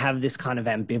 you know, I have this kind of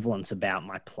ambivalence about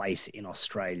my place in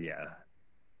Australia.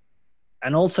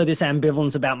 And also this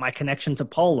ambivalence about my connection to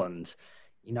Poland,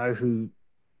 you know, who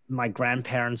my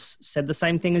grandparents said the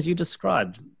same thing as you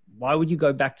described. Why would you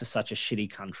go back to such a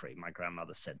shitty country? My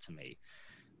grandmother said to me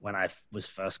when I was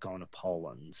first going to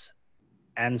Poland.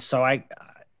 And so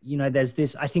you know, there's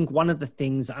this, I think one of the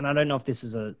things, and I don't know if this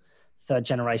is a third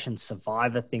generation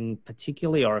survivor thing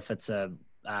particularly, or if it's a,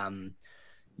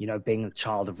 you know, being a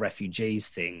child of refugees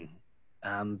thing.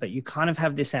 But you kind of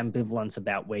have this ambivalence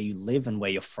about where you live and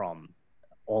where you're from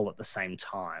all at the same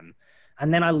time.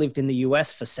 And then I lived in the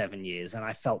US for 7 years, and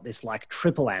I felt this like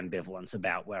triple ambivalence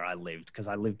about where I lived, because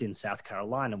I lived in South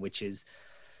Carolina, which is,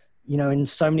 you know, in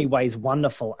so many ways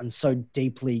wonderful and so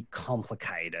deeply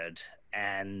complicated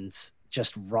and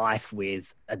just rife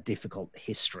with a difficult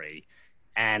history.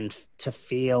 And to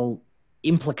feel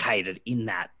implicated in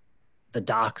that, the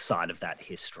dark side of that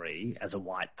history as a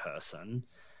white person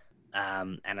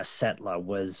and a settler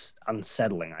was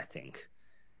unsettling, I think.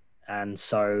 And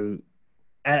so,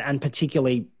 and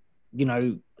particularly, you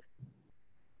know,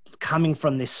 coming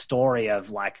from this story of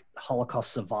like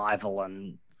Holocaust survival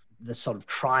and the sort of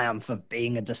triumph of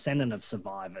being a descendant of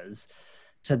survivors,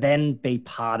 to then be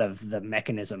part of the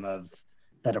mechanism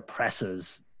that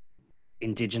oppresses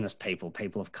Indigenous people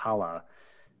of color.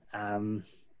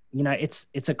 You know,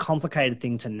 it's a complicated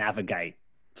thing to navigate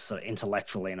sort of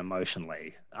intellectually and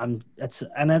emotionally. And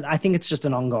I think it's just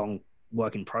an ongoing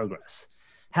work in progress.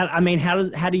 How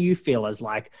do you feel as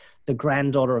like the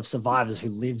granddaughter of survivors who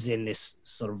lives in this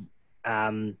sort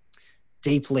of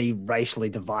deeply racially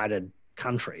divided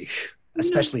country,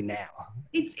 especially now?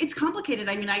 It's complicated.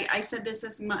 I mean, I said this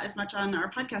as much on our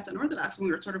podcast Unorthodox when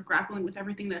we were sort of grappling with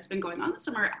everything that's been going on this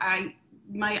summer.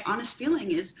 My honest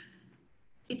feeling is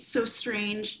it's so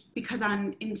strange because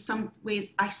in some ways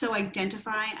I so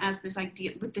identify as this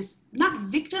idea with this, not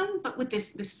victim, but with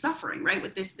this suffering, right?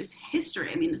 With this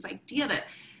history. I mean, this idea that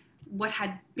what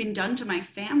had been done to my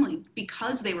family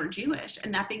because they were Jewish,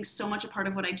 and that being so much a part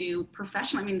of what I do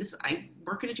professionally. I mean, I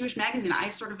work at a Jewish magazine.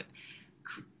 I've sort of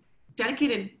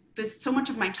dedicated so much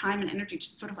of my time and energy to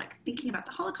sort of like thinking about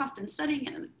the Holocaust and studying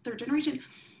it and the third generation.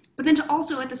 But then to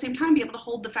also at the same time be able to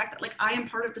hold the fact that like I am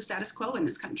part of the status quo in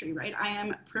this country, right? I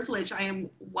am privileged, I am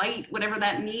white, whatever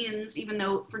that means, even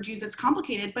though for Jews it's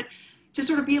complicated. But to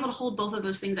sort of be able to hold both of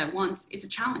those things at once is a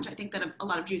challenge. I think that a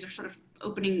lot of Jews are sort of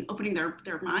opening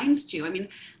their minds to. I mean,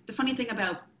 the funny thing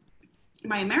about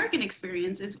my American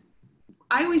experience is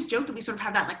I always joke that we sort of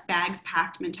have that like bags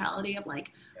packed mentality of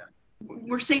like,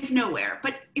 we're safe nowhere.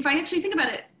 But if I actually think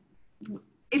about it,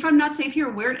 if I'm not safe here,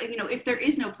 where, you know, if there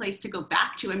is no place to go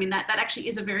back to, I mean, that actually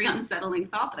is a very unsettling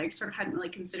thought that I sort of hadn't really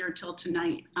considered till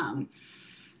tonight.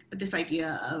 But this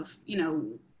idea of, you know,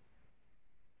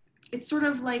 it's sort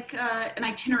of like an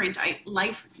itinerant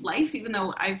life, even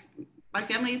though my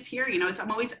family is here, you know,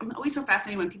 I'm always so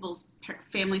fascinated when people's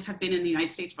families have been in the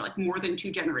United States for like more than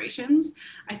 2 generations.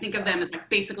 I think of them as like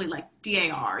basically like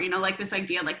DAR, you know, like this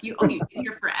idea, like you've been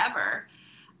here forever.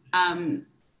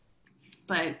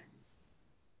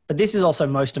 But this is also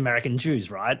most American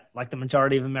Jews, right? Like the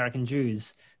majority of American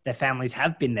Jews, their families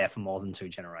have been there for more than 2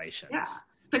 generations. Yeah,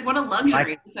 it's like what a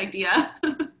luxury, this idea.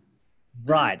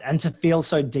 Right, and to feel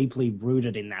so deeply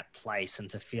rooted in that place and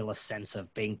to feel a sense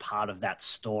of being part of that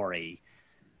story,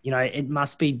 you know, it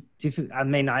must be difficult. I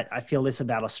mean, I feel this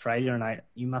about Australia, and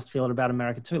you must feel it about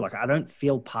America too. Like, I don't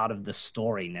feel part of the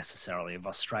story necessarily of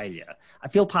Australia. I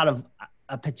feel part of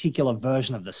a particular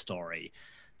version of the story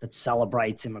that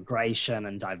celebrates immigration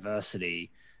and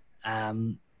diversity,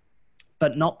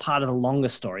 but not part of the longer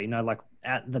story. You know, like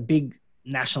the big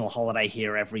national holiday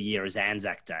here every year is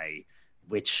Anzac Day,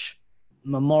 which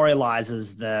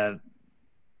memorializes the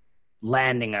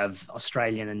landing of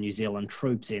Australian and New Zealand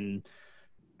troops in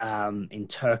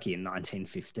Turkey in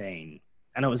 1915,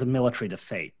 and it was a military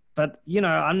defeat. But you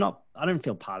know, I don't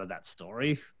feel part of that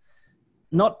story.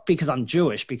 Not because I'm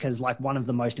Jewish, because like one of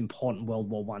the most important World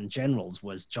War I generals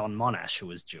was John Monash, who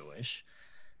was Jewish,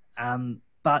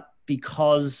 but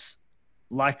because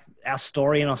like our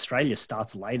story in Australia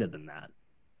starts later than that,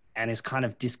 and is kind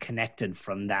of disconnected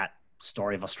from that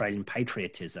story of Australian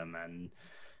patriotism.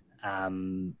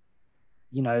 And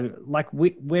you know, like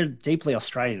we're deeply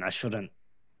Australian. I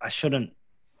shouldn't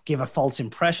give a false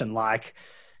impression. Like,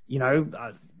 you know,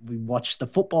 we watch the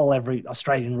football,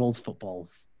 Australian rules football,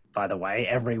 by the way,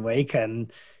 every week,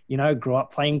 and you know, grew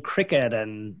up playing cricket,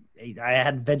 and I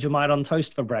had Vegemite on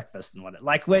toast for breakfast and what.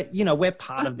 Like we're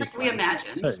part of this. We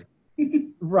imagined.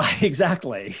 Right,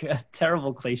 exactly. A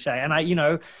terrible cliche. And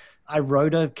I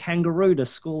rode a kangaroo to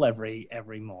school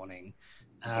every morning.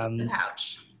 Just in the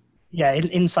pouch. Yeah,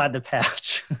 inside the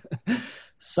pouch.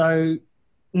 So,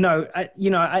 no,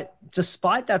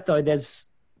 despite that though,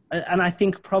 and I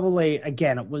think probably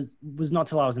again, it was not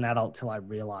till I was an adult till I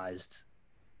realized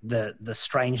the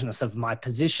strangeness of my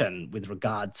position with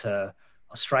regard to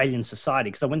Australian society,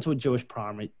 because I went to a Jewish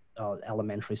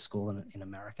elementary school in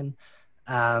American.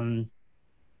 I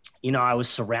was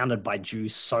surrounded by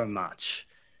Jews so much,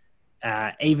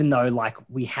 even though like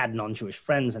we had non-Jewish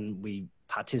friends and we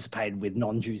participated with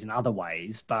non-Jews in other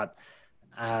ways, but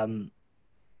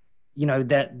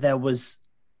there was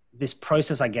this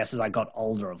process, I guess, as I got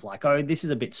older of like, oh, this is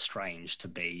a bit strange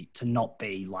to not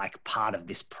be like part of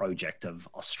this project of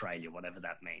Australia, whatever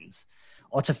that means,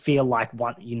 or to feel like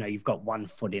you've got one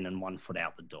foot in and one foot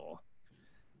out the door.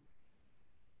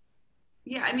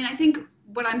 Yeah, I mean, I think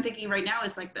what I'm thinking right now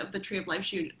is like the Tree of Life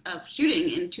shooting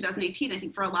in 2018. I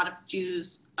think for a lot of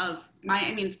Jews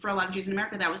for a lot of Jews in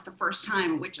America, that was the first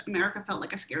time in which America felt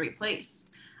like a scary place,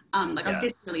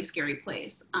 this really scary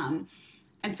place.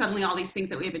 And suddenly all these things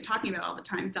that we have been talking about all the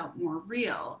time felt more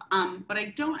real. But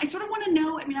I sort of want to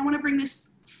know, I want to bring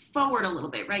this forward a little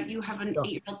bit, right? You have an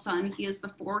 8-year-old son. He is the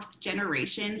 4th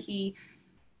generation. He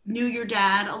knew your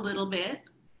dad a little bit.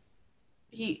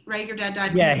 Your dad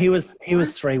died. Yeah, he was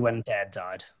 3 when Dad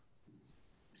died.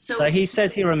 So he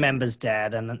says he remembers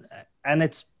Dad, and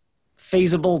it's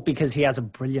feasible because he has a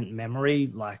brilliant memory,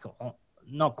 like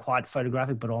not quite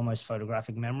photographic, but almost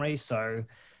photographic memory. So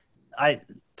I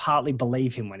partly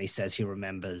believe him when he says he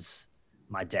remembers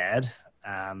my dad.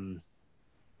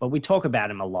 But we talk about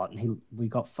him a lot, and we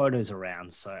got photos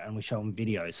around, and we show him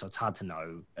videos. So it's hard to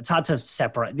know. It's hard to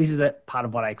separate. This is the part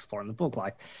of what I explore in the book.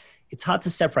 Like, it's hard to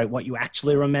separate what you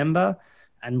actually remember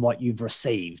and what you've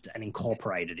received and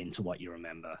incorporated into what you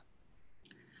remember.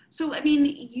 So, I mean,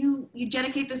 you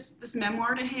dedicate this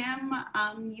memoir to him.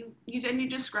 You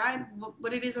describe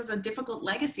what it is as a difficult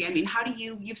legacy. I mean, how do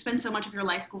you've spent so much of your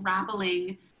life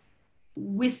grappling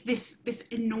with this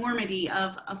enormity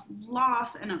of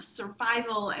loss and of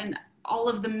survival and all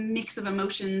of the mix of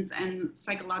emotions and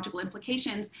psychological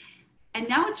implications. And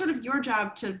now it's sort of your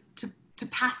job to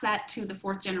pass that to the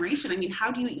 4th generation. I mean, how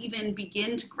do you even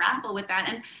begin to grapple with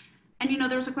that? And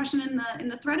there was a question in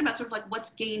the thread about sort of like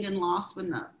what's gained and lost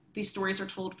when these stories are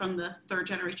told from the 3rd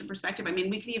generation perspective. I mean,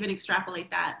 we could even extrapolate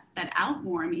that out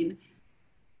more. I mean,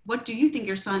 what do you think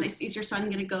is your son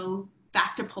going to go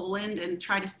back to Poland and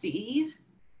try to see?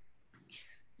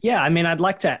 Yeah, I'd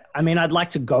like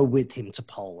to go with him to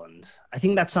Poland. I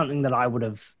think that's something that I would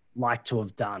have liked to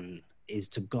have done, is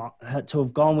to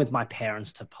have gone with my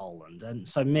parents to Poland. And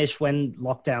so, Mish, when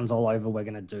lockdown's all over, we're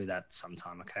going to do that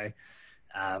sometime, okay?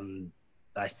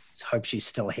 I hope she's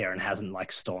still here and hasn't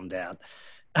like stormed out.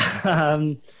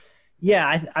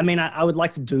 Yeah, I would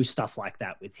like to do stuff like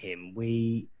that with him.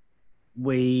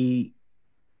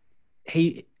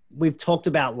 We've talked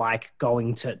about like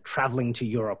traveling to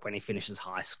Europe when he finishes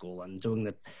high school and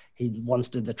he wants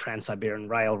to do the Trans-Siberian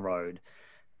Railroad.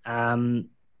 And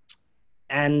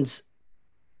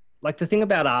like the thing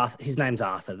about Arthur, his name's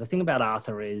Arthur. The thing about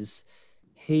Arthur is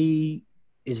he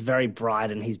is very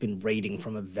bright and he's been reading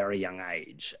from a very young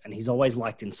age. And he's always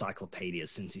liked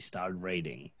encyclopedias since he started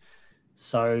reading.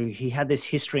 So he had this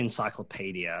history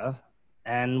encyclopedia.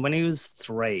 And when he was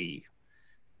 3,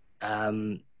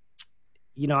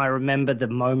 I remember the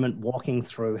moment walking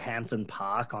through Hampton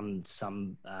Park on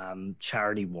some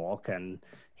charity walk, and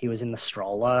he was in the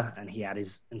stroller and he had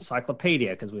his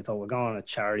encyclopedia because we thought we're going on a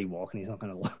charity walk and he's not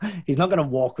going to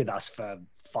walk with us for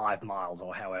 5 miles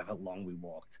or however long we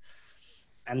walked.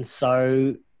 And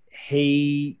so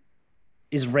he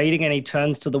is reading and he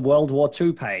turns to the World War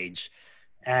II page,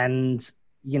 and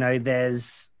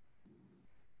there's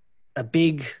a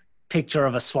big picture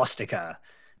of a swastika,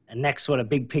 and next to it a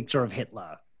big picture of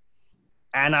Hitler.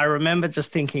 And I remember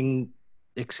just thinking,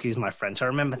 excuse my French, I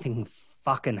remember thinking,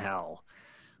 fucking hell.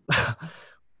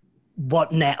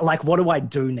 What now? Like, what do I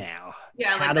do now?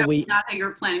 Yeah, was not how you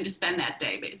were planning to spend that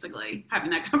day, basically, having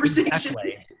that conversation.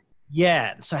 Exactly.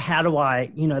 Yeah. So how do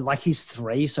I, like he's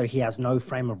 3, so he has no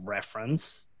frame of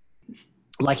reference.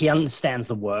 Like he understands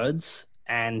the words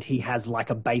and he has like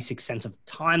a basic sense of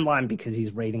timeline because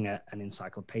he's reading an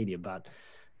encyclopedia. But,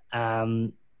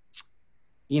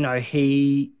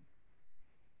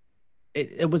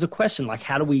 it was a question like,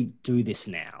 how do we do this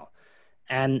now?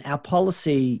 And our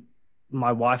policy,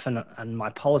 my wife and my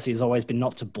policy has always been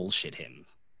not to bullshit him,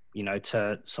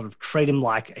 to sort of treat him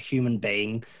like a human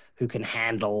being who can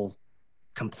handle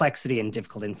complexity and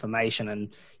difficult information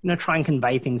and, try and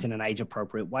convey things in an age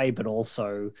appropriate way, but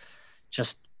also,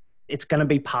 just, it's going to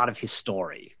be part of his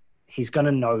story. He's going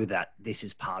to know that this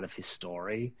is part of his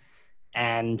story.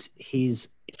 And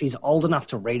if he's old enough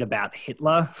to read about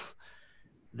Hitler,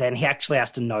 then he actually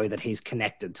has to know that he's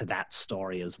connected to that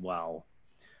story as well.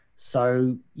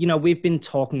 So, we've been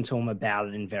talking to him about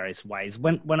it in various ways.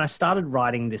 When I started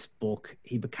writing this book,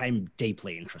 he became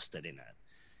deeply interested in it.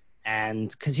 And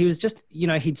because he was just,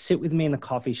 he'd sit with me in the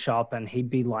coffee shop and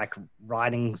he'd be like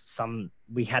writing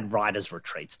we had writers'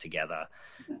 retreats together,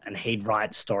 and he'd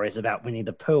write stories about Winnie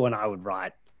the Pooh and I would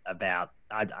write about,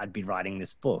 I'd be writing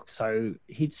this book. So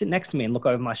he'd sit next to me and look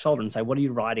over my shoulder and say, what are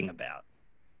you writing about?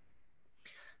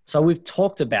 So we've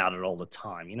talked about it all the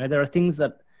time. There are things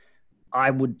that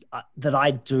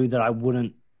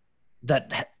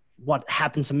what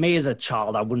happened to me as a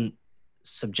child, I wouldn't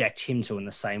subject him to in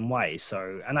the same way.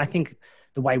 So, and I think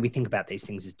the way we think about these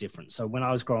things is different. So when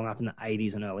I was growing up in the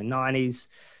 80s and early 90s,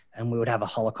 and we would have a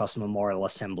Holocaust memorial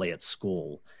assembly at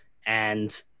school,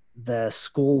 and the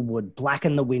school would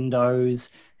blacken the windows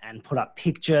and put up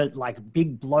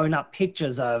big blown up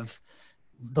pictures of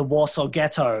the Warsaw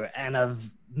Ghetto and of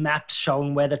maps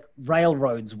showing where the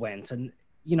railroads went. And,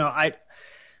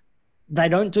 they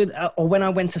don't do that. Or when I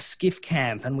went to skiff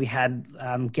camp and we had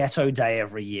Ghetto Day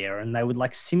every year, and they would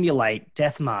simulate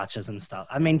death marches and stuff.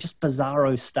 I mean, just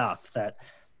bizarro stuff that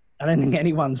I don't think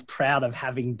anyone's proud of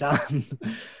having done.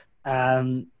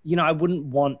 I wouldn't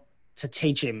want to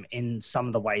teach him in some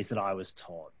of the ways that I was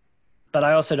taught, but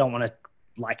I also don't want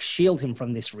to shield him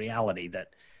from this reality that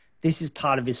this is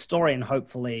part of his story. And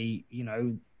hopefully,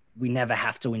 we never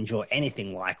have to endure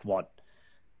anything like what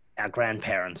our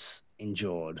grandparents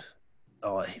endured,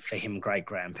 or for him,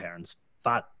 great-grandparents.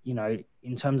 But,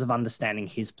 in terms of understanding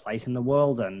his place in the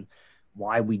world and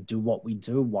why we do what we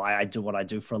do, why I do what I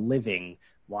do for a living,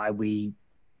 why we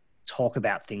talk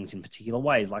about things in particular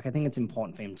ways, I think it's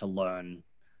important for him to learn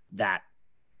that,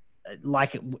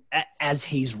 as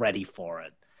he's ready for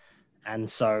it. And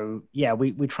so, yeah,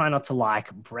 we try not to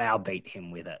browbeat him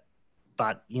with it,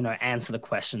 but, answer the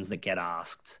questions that get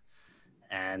asked.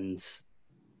 And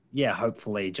yeah,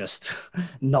 hopefully just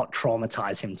not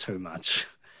traumatize him too much.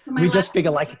 We just figure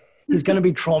he's going to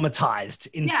be traumatized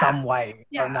in some way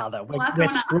or another. We're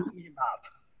screwing him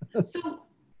up. So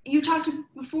you talked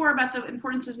before about the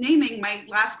importance of naming. My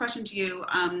last question to you,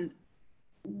 how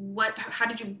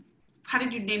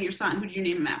did you name your son? Who did you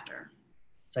name him after?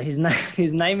 So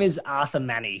his name is Arthur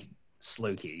Manny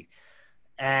Slucki.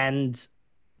 And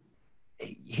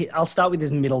I'll start with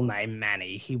his middle name,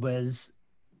 Manny. He was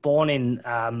born in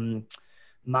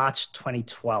March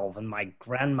 2012, and my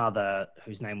grandmother,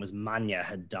 whose name was Manya,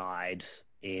 had died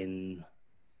in,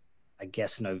 I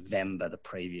guess, November the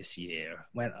previous year.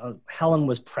 When Helen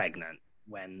was pregnant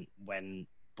when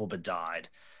Bubba died,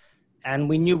 and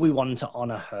we knew we wanted to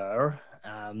honor her,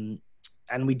 and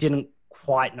we didn't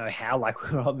quite know how. We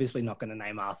were obviously not going to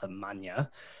name Arthur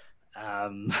Manya,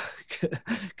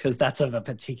 because that's of a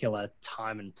particular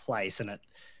time and place, and it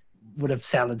would have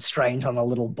sounded strange on a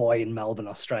little boy in Melbourne,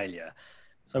 Australia.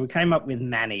 So we came up with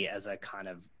Manny as a kind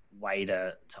of way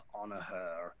to honor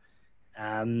her.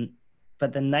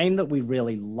 But the name that we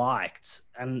really liked,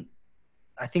 and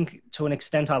I think to an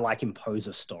extent I impose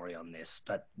a story on this,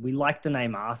 but we liked the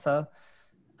name Arthur.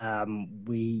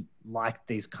 We liked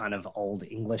these kind of old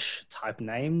English type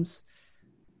names.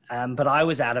 But I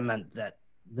was adamant that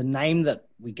the name that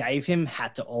we gave him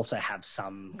had to also have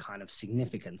some kind of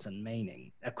significance and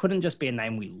meaning. It couldn't just be a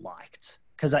name we liked.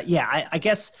 Because, I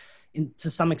guess to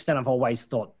some extent I've always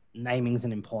thought naming is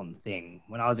an important thing.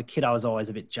 When I was a kid, I was always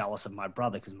a bit jealous of my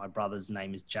brother because my brother's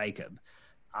name is Jacob,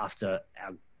 after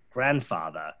our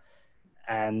grandfather.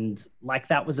 And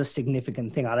that was a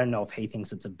significant thing. I don't know if he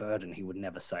thinks it's a burden. He would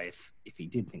never say if he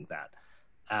did think that.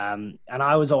 And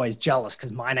I was always jealous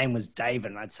because my name was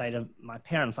David. And I'd say to my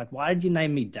parents, why did you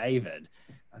name me David?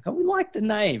 We like the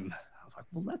name. I was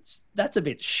well, that's a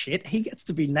bit shit. He gets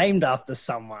to be named after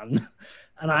someone.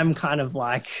 And I'm kind of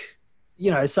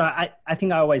so I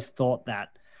think I always thought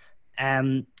that.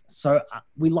 So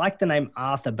we liked the name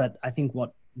Arthur, but I think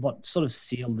what sort of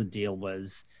sealed the deal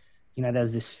was, there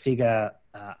was this figure,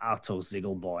 Arthur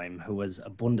Ziegelboim, who was a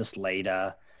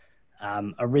Bundesleader,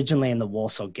 originally in the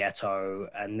Warsaw Ghetto,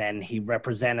 and then he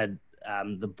represented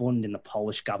the Bund in the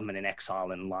Polish government in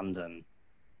exile in London.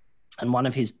 And one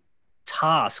of his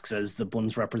tasks as the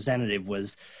Bund's representative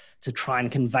was to try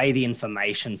and convey the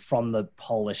information from the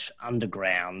Polish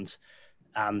underground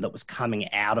that was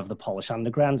coming out of the Polish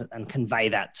underground and convey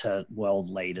that to world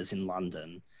leaders in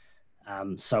London.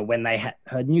 So when they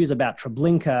heard news about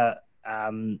Treblinka,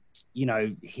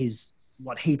 his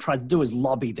what he tried to do is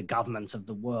lobby the governments of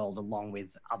the world, along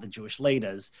with other Jewish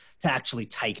leaders, to actually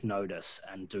take notice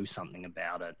and do something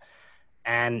about it.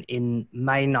 And in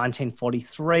May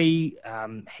 1943,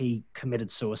 he committed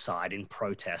suicide in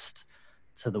protest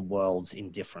to the world's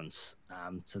indifference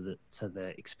to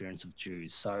the experience of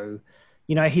Jews. So,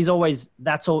 you know, Ziegelboim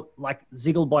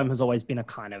has always been a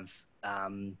kind of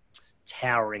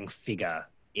towering figure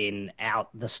in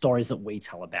the stories that we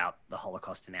tell about the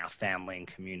Holocaust in our family and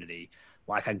community.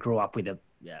 Like, I grew up with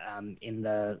in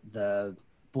the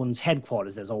Bund's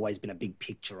headquarters, there's always been a big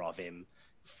picture of him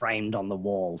framed on the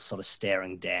wall, sort of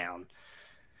staring down.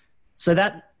 So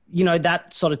that, you know,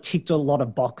 that sort of ticked a lot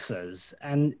of boxes.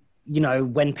 And, you know,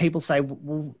 when people say,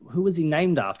 well, who was he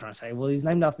named after? I say, well, he's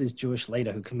named after this Jewish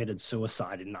leader who committed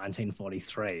suicide in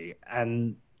 1943.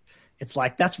 And it's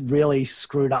like, that's really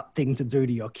screwed up thing to do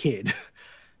to your kid.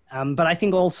 But I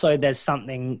think also there's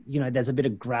something, you know, there's a bit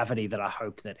of gravity that I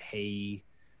hope that he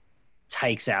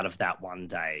takes out of that one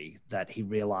day, that he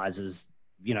realizes,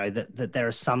 you know, that there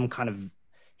is some kind of,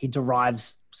 he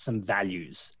derives some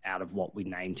values out of what we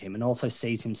named him, and also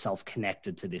sees himself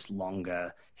connected to this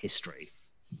longer history.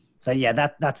 So yeah,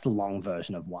 that's the long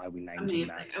version of why we named him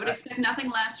that. I would expect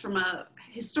nothing less from a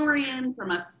historian,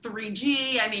 from a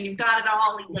 3G. I mean, you've got it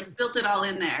all, like, built it all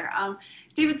in there.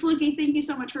 David Slucki, thank you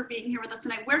so much for being here with us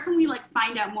tonight. Where can we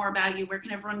find out more about you? Where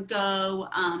can everyone go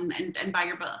and buy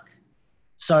your book?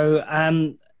 So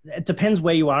it depends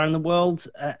where you are in the world.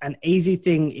 An easy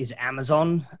thing is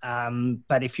Amazon.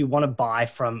 But if you want to buy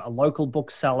from a local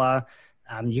bookseller,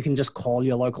 you can just call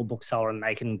your local bookseller and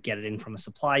they can get it in from a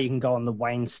supplier. You can go on the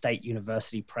Wayne State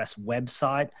University Press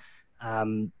website.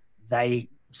 They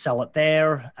sell it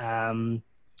there.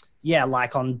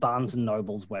 Like on Barnes &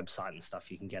 Noble's website and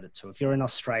stuff, you can get it too. If you're in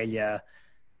Australia,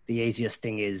 the easiest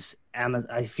thing is Amazon.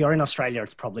 If you're in Australia,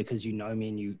 it's probably because you know me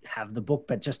and you have the book,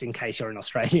 but just in case you're in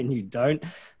Australia and you don't,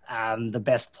 the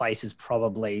best place is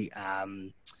probably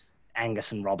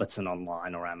Angus and Robertson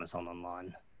online or Amazon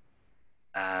online.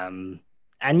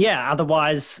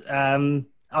 Otherwise, and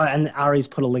Ari's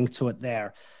put a link to it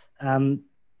there.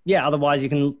 Otherwise you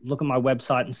can look at my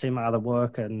website and see my other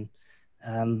work, and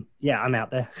I'm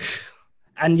out there.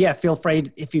 And feel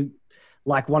free, if you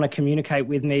want to communicate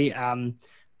with me,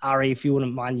 Ari, if you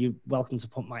wouldn't mind, you're welcome to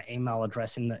put my email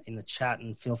address in the chat,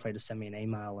 and feel free to send me an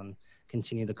email and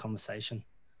continue the conversation.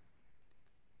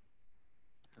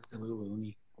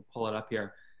 Absolutely. I'll pull it up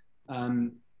here.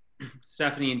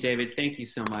 Stephanie and David, thank you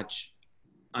so much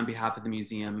on behalf of the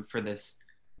museum for this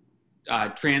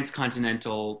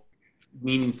transcontinental,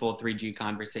 meaningful 3G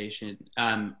conversation.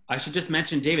 I should just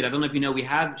mention, David, I don't know if you know, we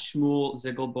have Shmuel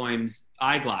Ziegelboim's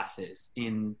eyeglasses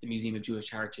in the Museum of Jewish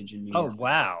Heritage in New York. Oh,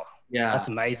 wow. Yeah. That's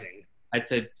amazing.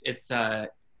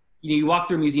 You walk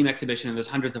through a museum exhibition and there's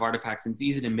hundreds of artifacts, and it's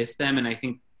easy to miss them. And I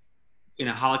think in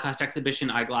a Holocaust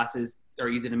exhibition, eyeglasses are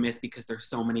easy to miss because there's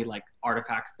so many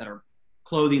artifacts that are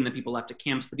clothing that people left at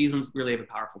camps, but these ones really have a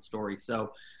powerful story.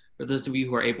 So for those of you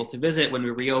who are able to visit when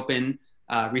we reopen,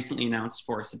 recently announced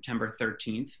for September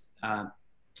 13th, you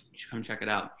should come check it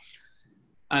out.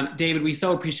 David, we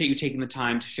so appreciate you taking the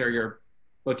time to share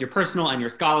both your personal and your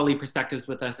scholarly perspectives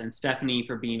with us, and Stephanie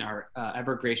for being our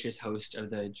ever gracious host of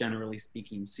the Generally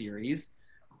Speaking series.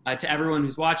 To everyone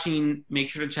who's watching, make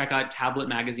sure to check out Tablet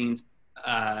Magazine's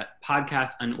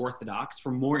podcast Unorthodox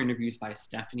for more interviews by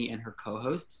Stephanie and her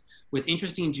co-hosts with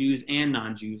interesting Jews and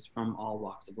non-Jews from all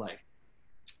walks of life.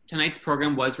 Tonight's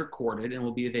program was recorded and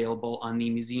will be available on the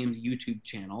museum's YouTube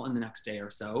channel in the next day or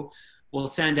so. We'll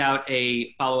send out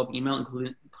a follow-up email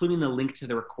including the link to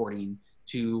the recording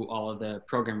to all of the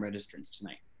program registrants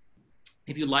tonight.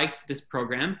 If you liked this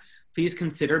program, please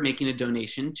consider making a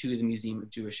donation to the Museum of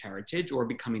Jewish Heritage, or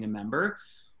becoming a member,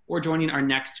 or joining our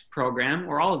next program,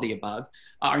 or all of the above.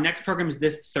 Our next program is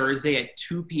this Thursday at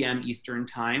 2 p.m. Eastern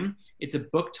Time. It's a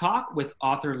book talk with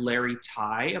author Larry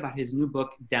Tye about his new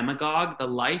book, Demagogue, The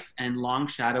Life and Long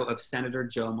Shadow of Senator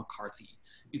Joe McCarthy.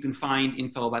 You can find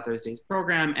info about Thursday's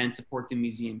program and support the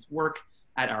museum's work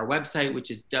at our website, which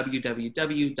is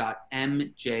www.mjhnyc.org.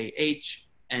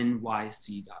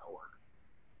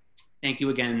 Thank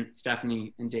you again,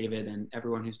 Stephanie and David, and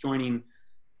everyone who's joining.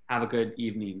 Have a good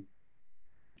evening.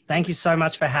 Thank you so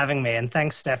much for having me. And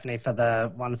thanks, Stephanie, for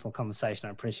the wonderful conversation.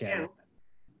 I appreciate it.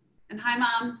 And hi,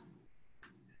 Mom.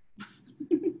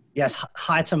 Yes,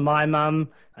 hi to my mum,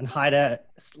 and hi to,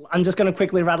 I'm just going to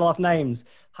quickly rattle off names.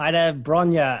 Hi to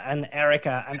Bronya and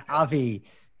Erica and Avi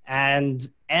and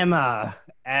Emma,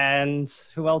 and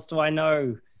who else do I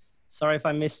know? Sorry if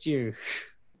I missed you.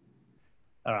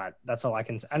 All right, that's all I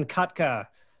can say. And Katka.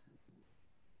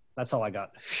 That's all I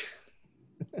got.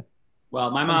 Well,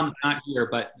 my mom's not here,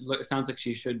 but it sounds like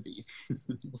she should be.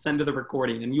 We'll send her the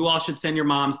recording, and you all should send your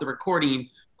moms the recording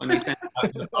when we send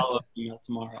out the follow-up email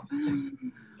tomorrow.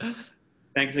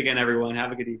 Thanks again, everyone.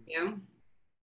 Have a good evening. Thank you.